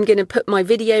 I'm going to put my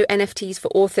video NFTs for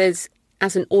authors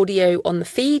as an audio on the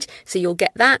feed, so you'll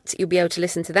get that. You'll be able to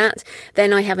listen to that.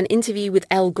 Then I have an interview with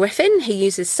Elle Griffin, who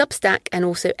uses Substack and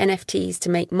also NFTs to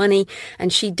make money,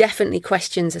 and she definitely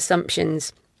questions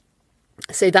assumptions.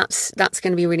 So that's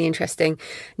going to be really interesting.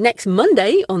 Next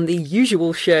Monday on the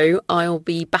usual show, I'll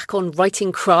be back on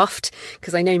writing craft,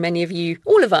 because I know many of you,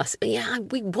 all of us, we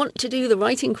want to do the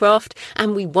writing craft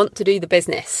and we want to do the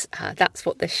business. That's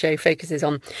what this show focuses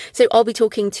on. So I'll be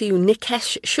talking to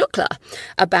Nikesh Shukla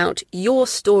about Your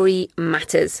Story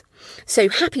Matters. So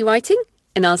happy writing,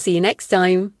 and I'll see you next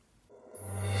time.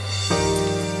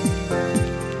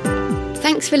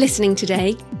 Thanks for listening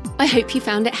today. I hope you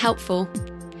found it helpful.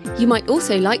 You might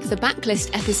also like the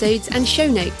backlist episodes and show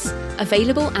notes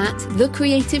available at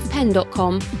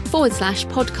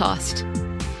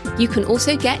thecreativepenn.com/podcast. You can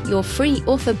also get your free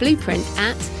author blueprint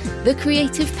at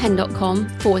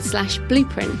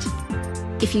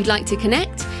thecreativepenn.com/blueprint. If you'd like to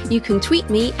connect, you can tweet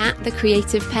me at The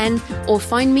Creative Penn or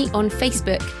find me on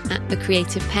Facebook at The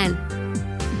Creative Penn.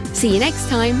 See you next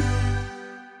time.